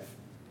this life.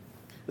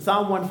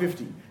 Psalm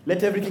 150,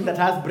 let everything that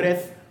has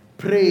breath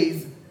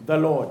praise the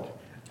Lord.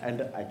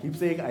 And I keep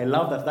saying, I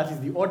love that that is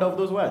the order of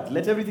those words.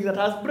 Let everything that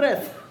has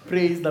breath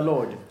praise the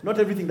Lord. Not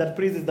everything that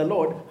praises the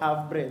Lord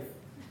have breath.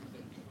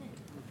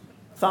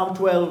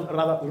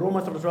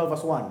 Romans chapter 12,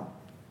 verse 1.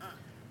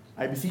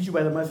 I beseech you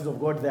by the mercies of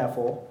God,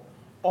 therefore,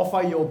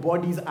 offer your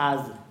bodies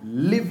as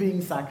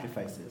living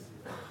sacrifices,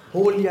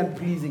 holy and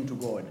pleasing to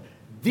God.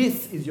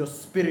 This is your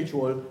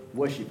spiritual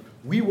worship.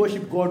 We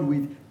worship God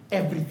with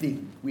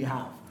everything we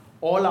have.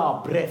 All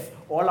our breath,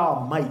 all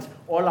our might,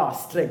 all our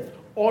strength,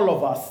 all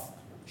of us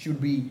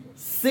should be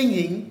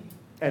singing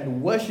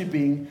and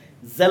worshiping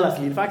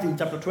zealously. In fact, in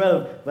chapter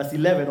 12, verse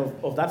 11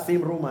 of that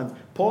same Romans,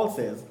 Paul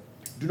says,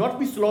 do not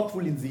be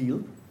slothful in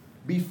zeal,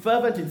 be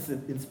fervent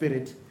in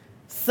spirit,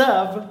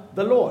 serve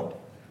the Lord.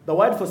 The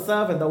word for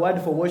serve and the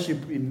word for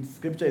worship in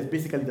Scripture is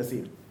basically the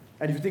same.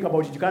 And if you think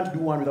about it, you can't do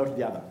one without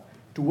the other.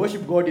 To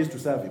worship God is to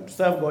serve Him. To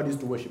serve God is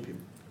to worship Him.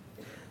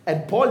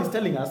 And Paul is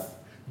telling us,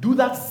 do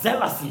that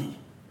zealously,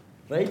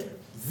 right?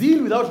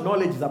 Zeal without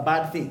knowledge is a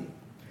bad thing.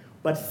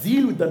 But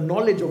zeal with the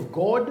knowledge of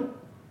God,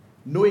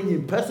 knowing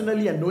Him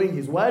personally and knowing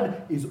His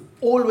word, is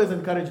always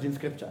encouraged in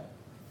Scripture.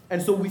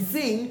 And so we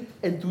sing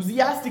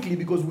enthusiastically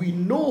because we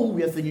know who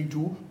we are singing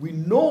to, we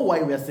know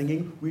why we are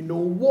singing, we know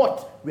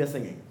what we are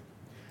singing.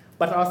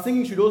 But our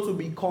singing should also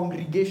be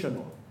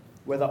congregational.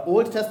 Whether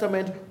Old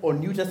Testament or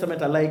New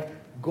Testament alike,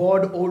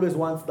 God always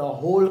wants the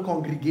whole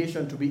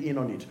congregation to be in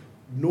on it.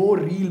 No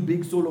real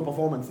big solo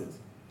performances.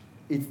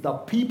 It's the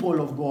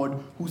people of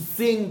God who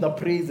sing the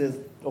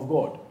praises of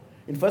God.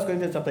 In 1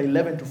 Corinthians chapter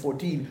 11 to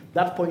 14,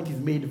 that point is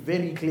made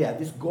very clear.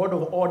 This God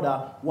of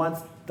order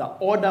wants the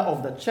order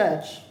of the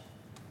church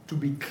to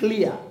be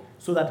clear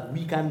so that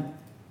we can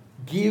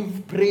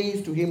give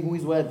praise to Him who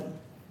is worthy.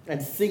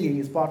 And singing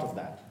is part of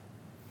that.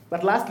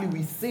 But lastly,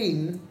 we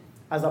sing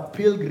as a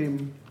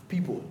pilgrim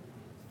people.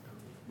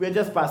 We are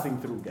just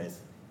passing through,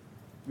 guys.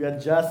 We are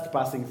just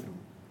passing through.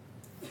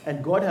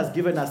 And God has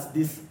given us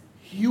this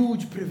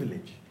huge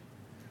privilege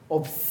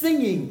of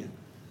singing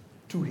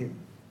to Him.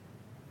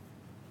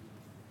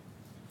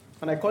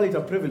 And I call it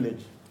a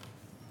privilege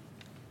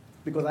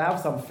because I have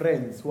some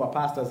friends who are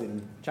pastors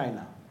in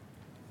China.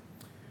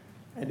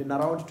 And in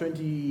around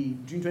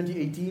June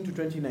 2018 to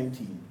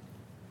 2019,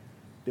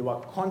 they were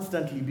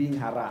constantly being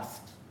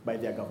harassed by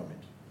their government.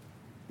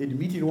 They'd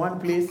meet in one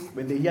place.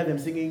 When they hear them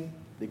singing,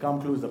 they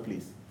come close the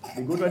place.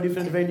 They go to a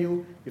different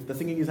venue. If the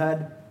singing is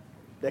heard,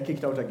 they're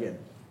kicked out again.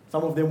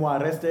 Some of them were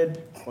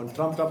arrested on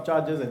trumped-up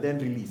charges and then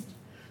released.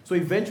 So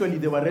eventually,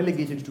 they were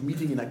relegated to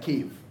meeting in a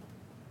cave.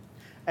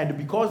 And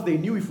because they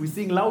knew if we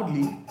sing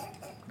loudly,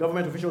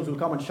 government officials will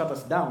come and shut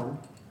us down,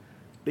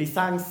 they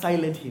sang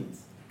silent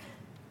hymns.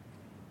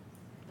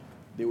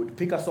 They would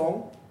pick a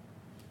song,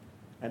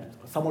 and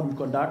someone would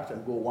conduct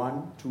and go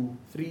 1, 2,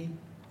 3,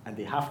 and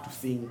they have to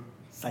sing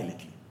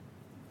silently.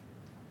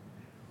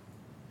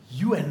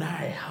 You and I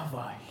have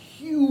a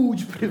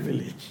huge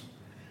privilege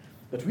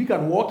that we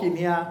can walk in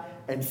here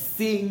and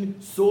sing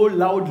so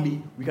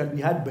loudly we can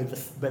be heard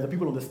by the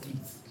people on the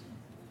streets.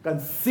 We can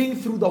sing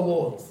through the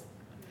walls.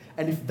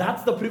 And if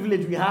that's the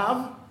privilege we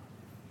have,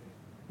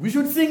 we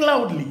should sing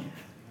loudly.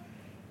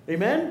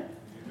 Amen? Amen.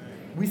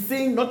 We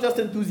sing not just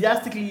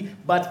enthusiastically,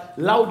 but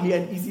loudly.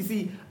 And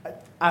ECC,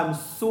 I'm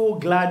so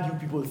glad you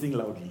people sing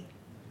loudly.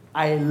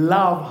 I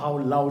love how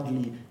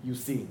loudly you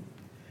sing.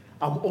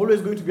 I'm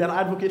always going to be an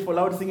advocate for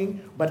loud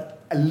singing,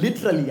 but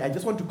literally, I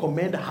just want to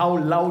commend how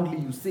loudly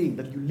you sing,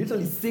 that you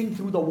literally sing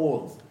through the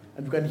walls,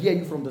 and we can hear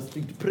you from the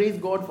street. Praise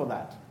God for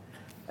that.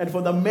 And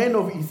for the men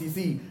of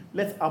ECC,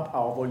 let's up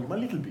our volume a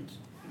little bit.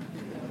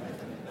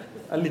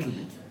 A little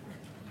bit.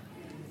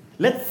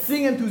 Let's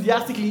sing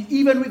enthusiastically,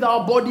 even with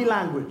our body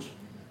language.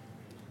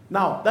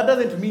 Now, that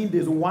doesn't mean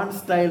there's one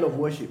style of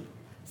worship.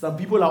 Some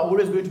people are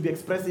always going to be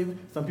expressive.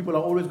 Some people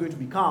are always going to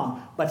be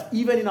calm. But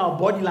even in our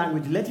body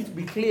language, let it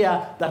be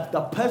clear that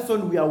the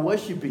person we are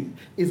worshiping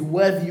is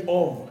worthy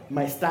of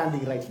my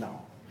standing right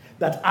now.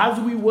 That as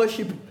we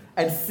worship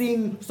and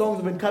sing songs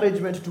of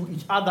encouragement to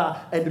each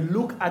other and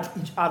look at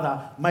each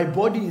other, my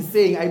body is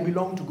saying, I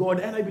belong to God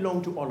and I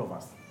belong to all of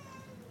us,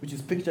 which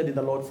is pictured in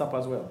the Lord's Supper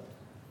as well.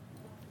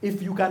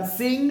 If you can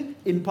sing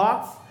in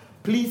parts,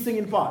 please sing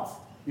in parts.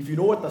 If you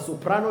know what the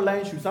soprano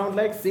line should sound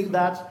like, sing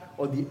that,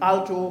 or the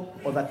alto,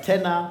 or the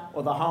tenor,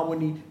 or the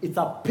harmony. It's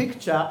a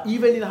picture,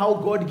 even in how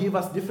God gave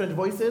us different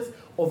voices,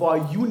 of our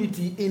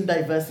unity in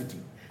diversity.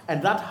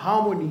 And that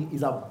harmony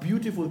is a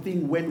beautiful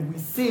thing when we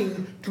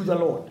sing to the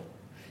Lord.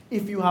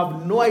 If you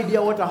have no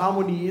idea what a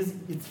harmony is,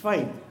 it's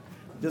fine.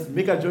 Just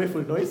make a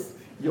joyful noise,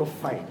 you're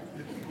fine.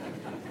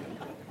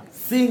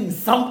 Sing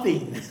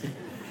something.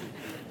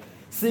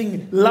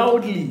 Sing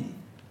loudly.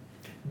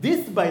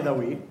 This, by the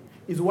way,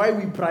 is why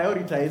we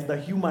prioritize the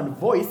human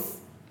voice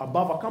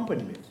above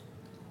accompaniment.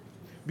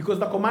 Because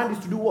the command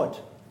is to do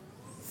what?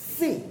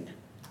 Sing,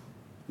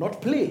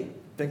 not play.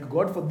 Thank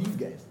God for these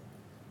guys.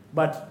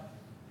 But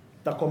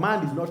the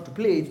command is not to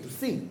play, it's to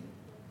sing.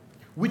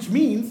 Which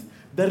means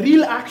the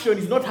real action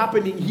is not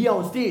happening here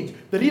on stage.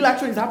 The real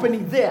action is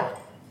happening there.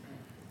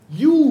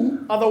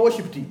 You are the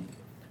worship team.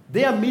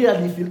 They are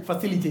merely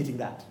facilitating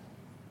that.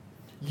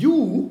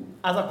 You,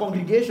 as a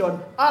congregation,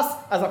 us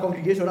as a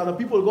congregation, are the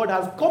people God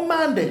has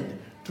commanded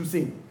to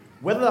sing.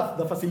 Whether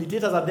the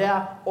facilitators are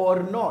there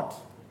or not,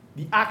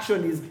 the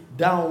action is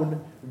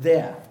down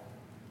there.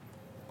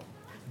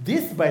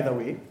 This, by the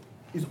way,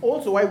 is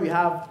also why we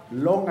have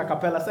long a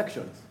cappella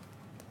sections.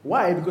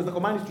 Why? Because the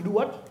command is to do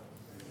what?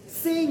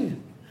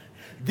 Sing.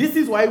 This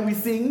is why we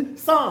sing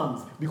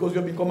psalms, because we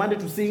have been commanded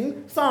to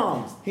sing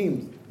psalms,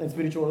 hymns, and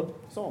spiritual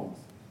songs.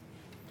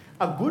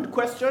 A good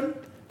question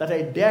that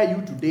I dare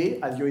you today,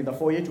 as you're in the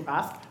foyer, to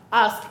ask,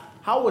 ask,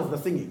 how was the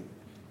singing?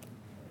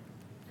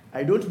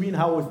 I don't mean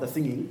how was the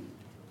singing.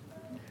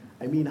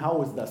 I mean, how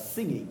was the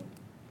singing?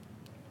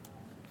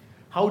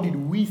 How did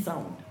we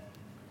sound?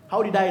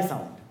 How did I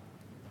sound?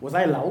 Was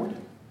I loud?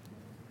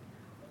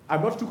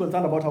 I'm not too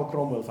concerned about how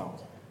Cromwell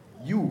sounds.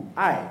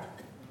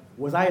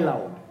 Was I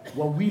loud?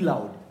 Were we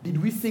loud?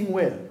 Did we sing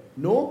well?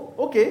 No?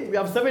 Okay, we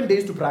have 7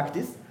 days to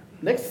practice.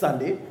 Next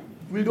Sunday,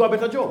 we'll do a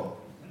better job.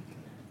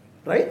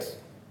 Right?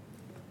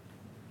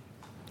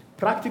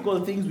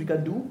 Practical things we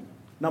can do.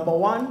 Number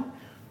 1,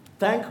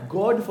 thank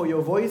God for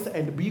your voice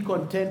and be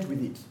content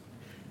with it.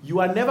 You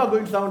are never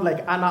going to sound like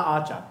Anna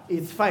Archer.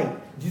 It's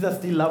fine. Jesus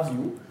still loves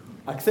you.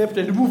 Accept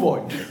and move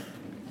on.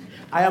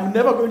 I am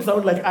never going to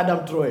sound like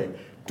Adam Troy.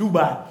 Too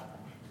bad.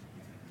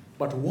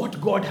 But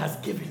what God has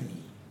given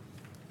me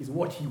is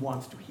what he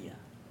wants to hear.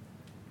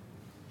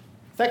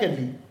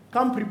 Secondly,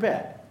 come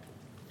prepared.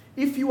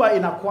 If you are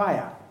in a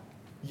choir,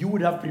 you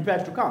would have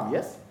prepared to come,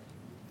 yes?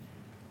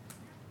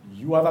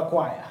 You are the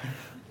choir.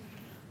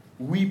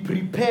 We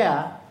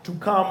prepare to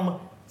come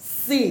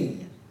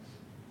sing.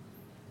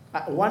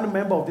 One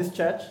member of this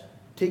church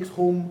takes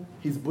home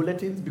his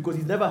bulletins because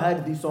he's never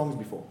heard these songs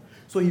before.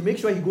 So he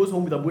makes sure he goes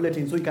home with a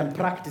bulletin so he can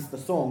practice the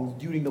songs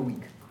during the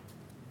week.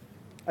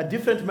 A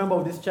different member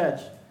of this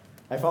church,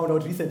 I found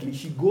out recently,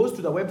 she goes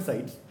to the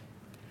website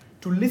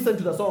to listen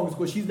to the songs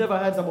because she's never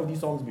heard some of these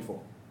songs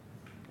before.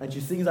 And she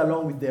sings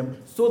along with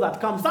them so that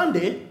come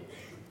Sunday,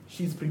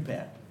 she's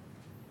prepared.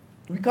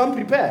 We come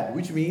prepared,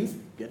 which means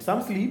get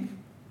some sleep,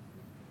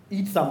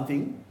 eat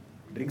something,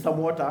 drink some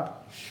water,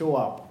 show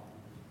up.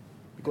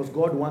 Because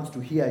God wants to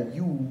hear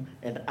you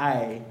and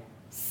I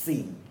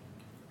sing.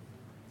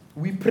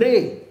 We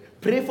pray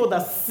for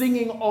the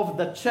singing of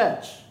the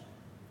church,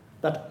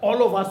 that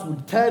all of us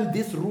would turn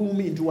this room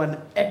into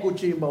an echo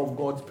chamber of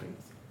God's praise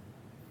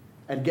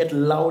and get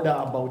louder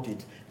about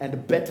it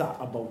and better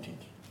about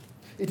it.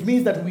 It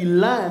means that we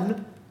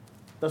learn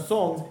the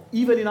songs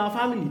even in our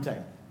family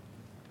time.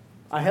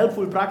 A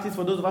helpful practice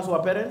for those of us who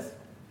are parents,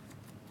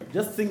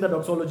 just sing the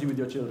doxology with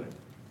your children.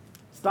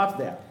 Start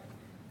there.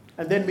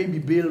 And then maybe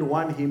build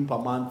 1 hymn per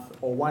month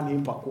or 1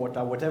 hymn per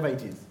quarter, whatever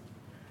it is,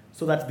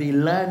 so that they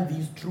learn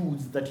these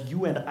truths that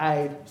you and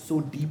I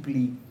so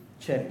deeply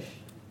cherish.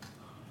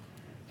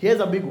 Here's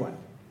a big one.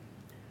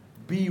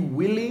 Be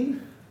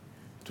willing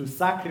to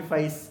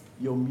sacrifice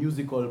your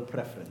musical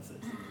preferences.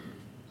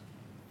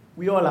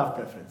 We all have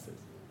preferences.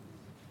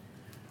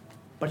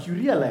 But you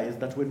realize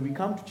that when we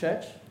come to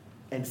church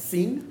and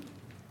sing,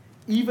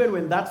 even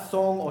when that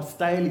song or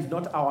style is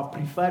not our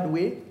preferred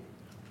way,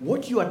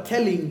 what you are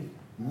telling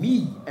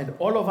me and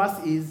all of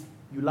us is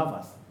you love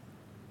us.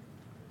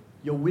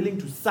 You're willing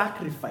to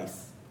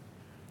sacrifice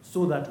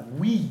so that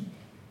we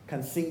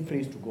can sing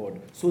praise to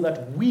God, so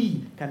that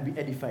we can be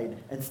edified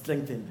and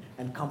strengthened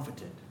and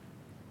comforted.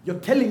 You're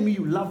telling me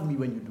you love me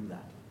when you do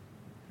that.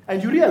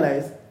 And you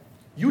realize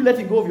you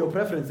letting go of your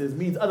preferences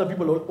means other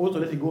people are also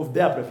letting go of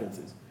their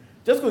preferences.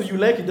 Just because you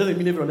like it doesn't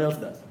mean everyone else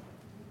does.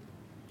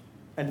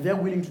 And they're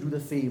willing to do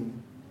the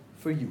same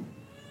for you.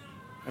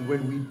 And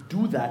when we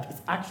do that,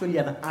 it's actually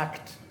an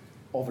act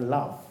of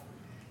love.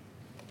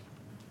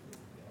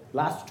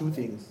 Last 2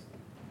 things.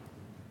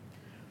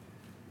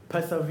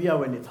 Persevere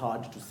when it's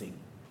hard to sing.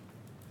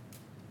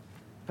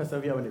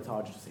 Persevere when it's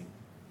hard to sing.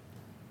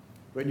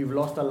 When you've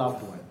lost a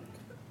loved one,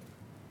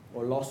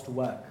 or lost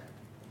work,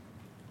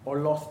 or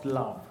lost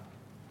love,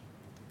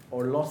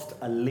 or lost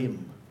a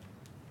limb.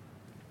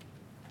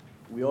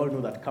 We all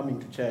know that coming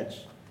to church,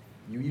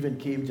 you even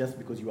came just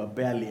because you were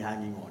barely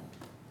hanging on.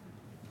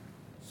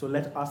 So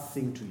let us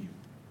sing to you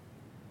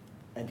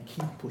and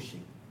keep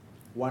pushing,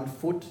 1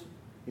 foot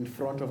in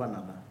front of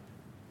another.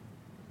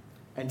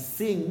 And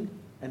sing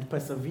and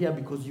persevere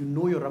because you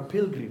know you're a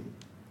pilgrim.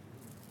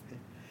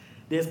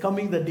 There's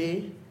coming the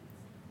day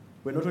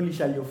when not only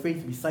shall your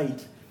faith be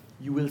sight,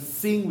 you will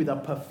sing with a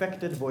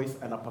perfected voice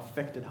and a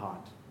perfected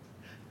heart.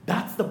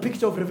 That's the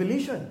picture of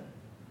Revelation.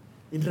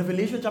 In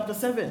Revelation chapter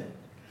 7,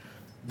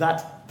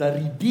 that the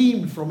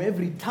redeemed from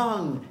every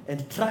tongue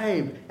and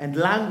tribe and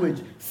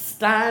language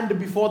stand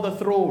before the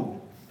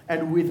throne,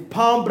 and with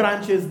palm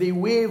branches they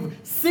wave,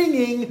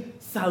 singing,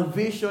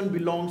 salvation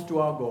belongs to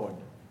our God.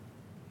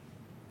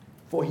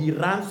 For he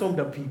ransomed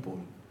a people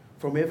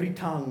from every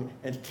tongue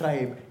and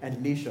tribe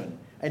and nation,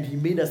 and he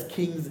made us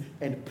kings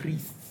and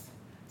priests.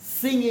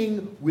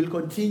 Singing will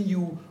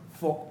continue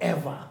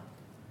forever.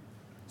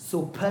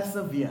 So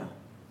persevere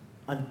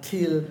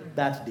until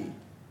that day.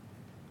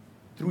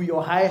 Through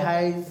your high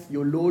highs,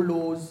 your low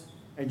lows,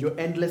 and your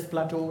endless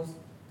plateaus,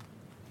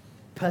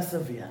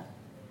 persevere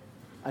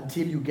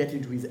until you get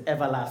into his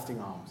everlasting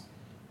arms.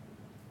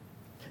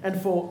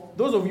 And for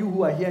those of you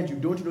who are here and you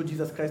don't know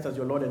Jesus Christ as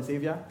your Lord and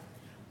Savior,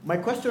 my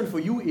question for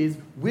you is,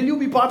 will you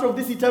be part of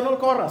this eternal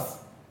chorus?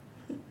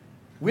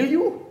 Will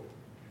you?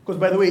 Because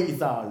by the way,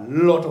 it's a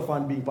lot of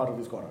fun being part of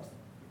this chorus.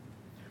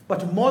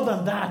 But more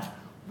than that,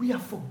 we are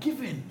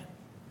forgiven.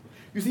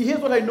 You see, here's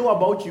what I know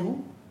about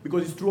you,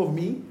 because it's true of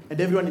me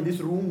and everyone in this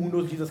room who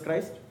knows Jesus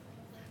Christ.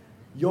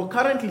 You're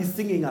currently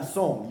singing a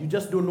song. You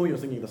just don't know you're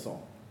singing the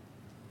song.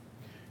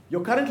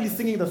 You're currently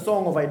singing the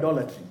song of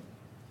idolatry.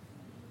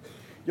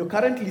 You're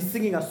currently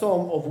singing a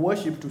song of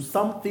worship to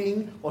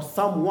something or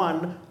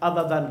someone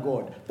other than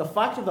God. The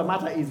fact of the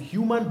matter is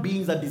human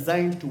beings are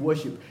designed to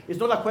worship. It's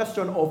not a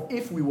question of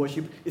if we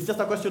worship, it's just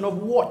a question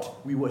of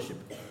what we worship.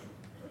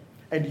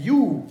 And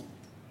you,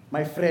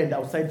 my friend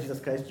outside Jesus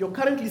Christ, you're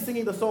currently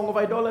singing the song of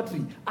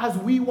idolatry, as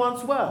we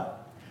once were.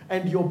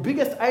 And your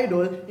biggest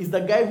idol is the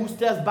guy who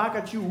stares back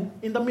at you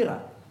in the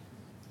mirror.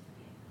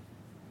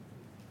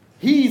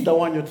 He is the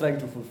one you're trying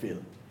to fulfill.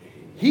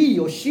 He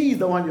or she is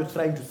the one you're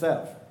trying to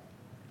serve.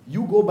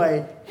 You go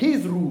by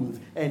his rules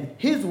and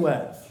his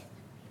words.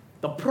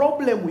 The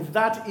problem with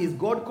that is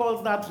God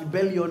calls that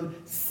rebellion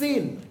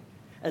sin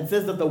and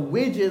says that the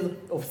wages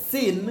of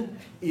sin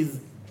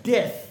is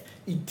death,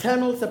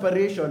 eternal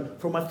separation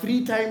from a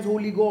 3 times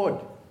holy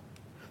God.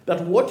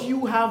 That what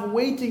you have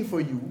waiting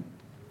for you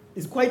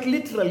is quite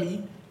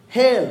literally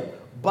hell,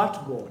 but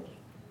God,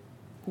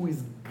 who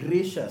is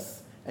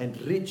gracious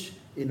and rich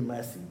in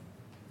mercy,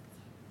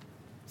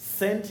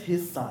 sent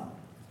his son,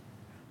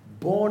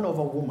 born of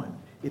a woman,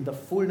 in the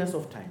fullness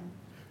of time,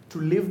 to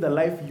live the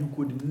life you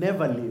could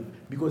never live,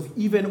 because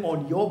even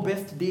on your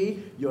best day,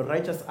 your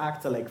righteous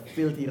acts are like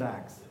filthy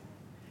rags.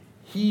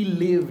 He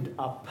lived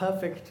a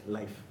perfect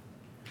life,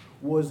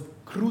 was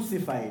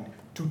crucified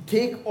to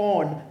take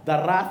on the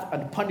wrath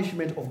and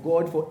punishment of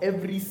God for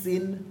every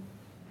sin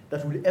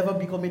that would ever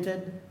be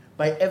committed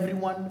by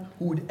everyone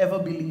who would ever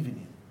believe in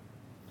him.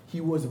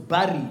 He was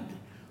buried,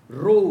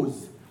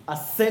 rose,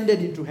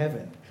 ascended into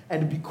heaven,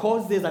 and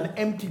because there's an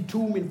empty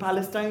tomb in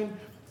Palestine,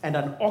 and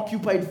an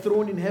occupied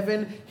throne in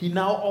heaven, he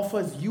now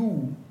offers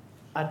you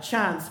a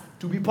chance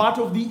to be part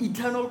of the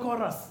eternal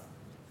chorus.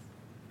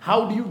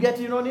 How do you get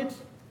in on it?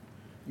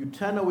 You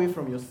turn away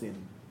from your sin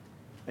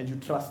and you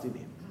trust in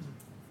him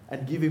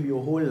and give him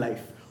your whole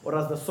life. Or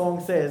as the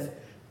song says,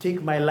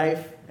 take my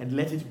life and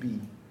let it be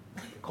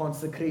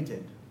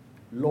consecrated,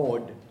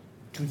 Lord,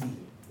 to thee.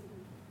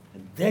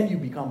 And then you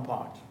become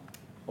part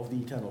of the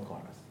eternal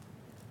chorus.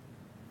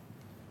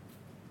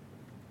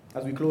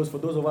 As we close, for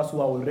those of us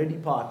who are already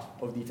part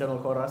of the eternal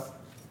chorus,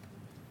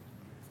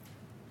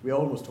 we are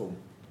almost home.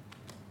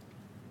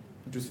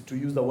 To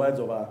use the words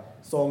of a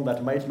song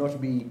that might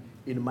not be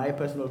in my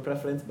personal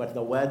preference, but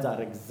the words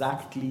are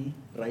exactly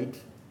right.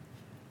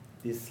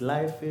 This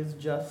life is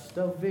just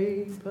a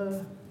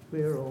vapor,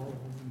 we're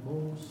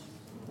almost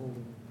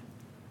home.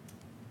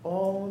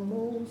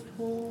 Almost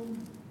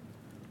home,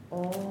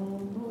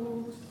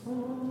 almost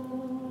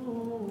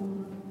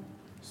home.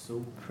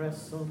 So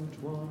press on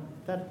toward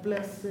that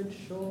blessed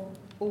shore.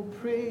 Oh,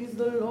 praise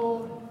the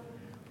Lord,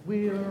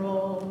 we're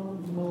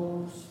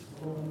almost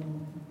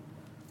home.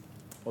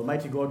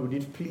 Almighty God, would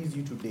it please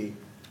you today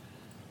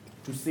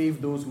to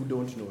save those who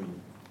don't know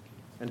you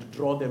and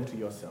draw them to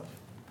yourself?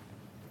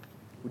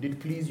 Would it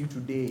please you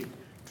today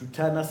to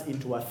turn us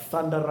into a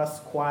thunderous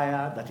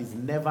choir that is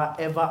never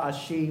ever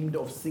ashamed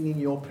of singing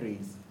your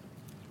praise?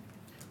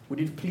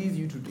 Would it please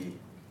you today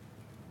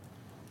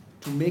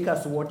to make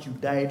us what you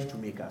died to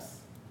make us?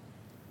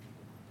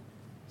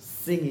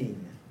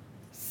 Singing,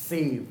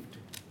 saved,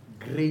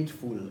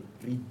 grateful,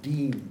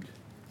 redeemed,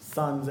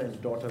 sons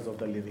and daughters of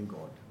the living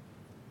God.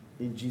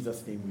 In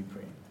Jesus' name we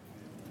pray.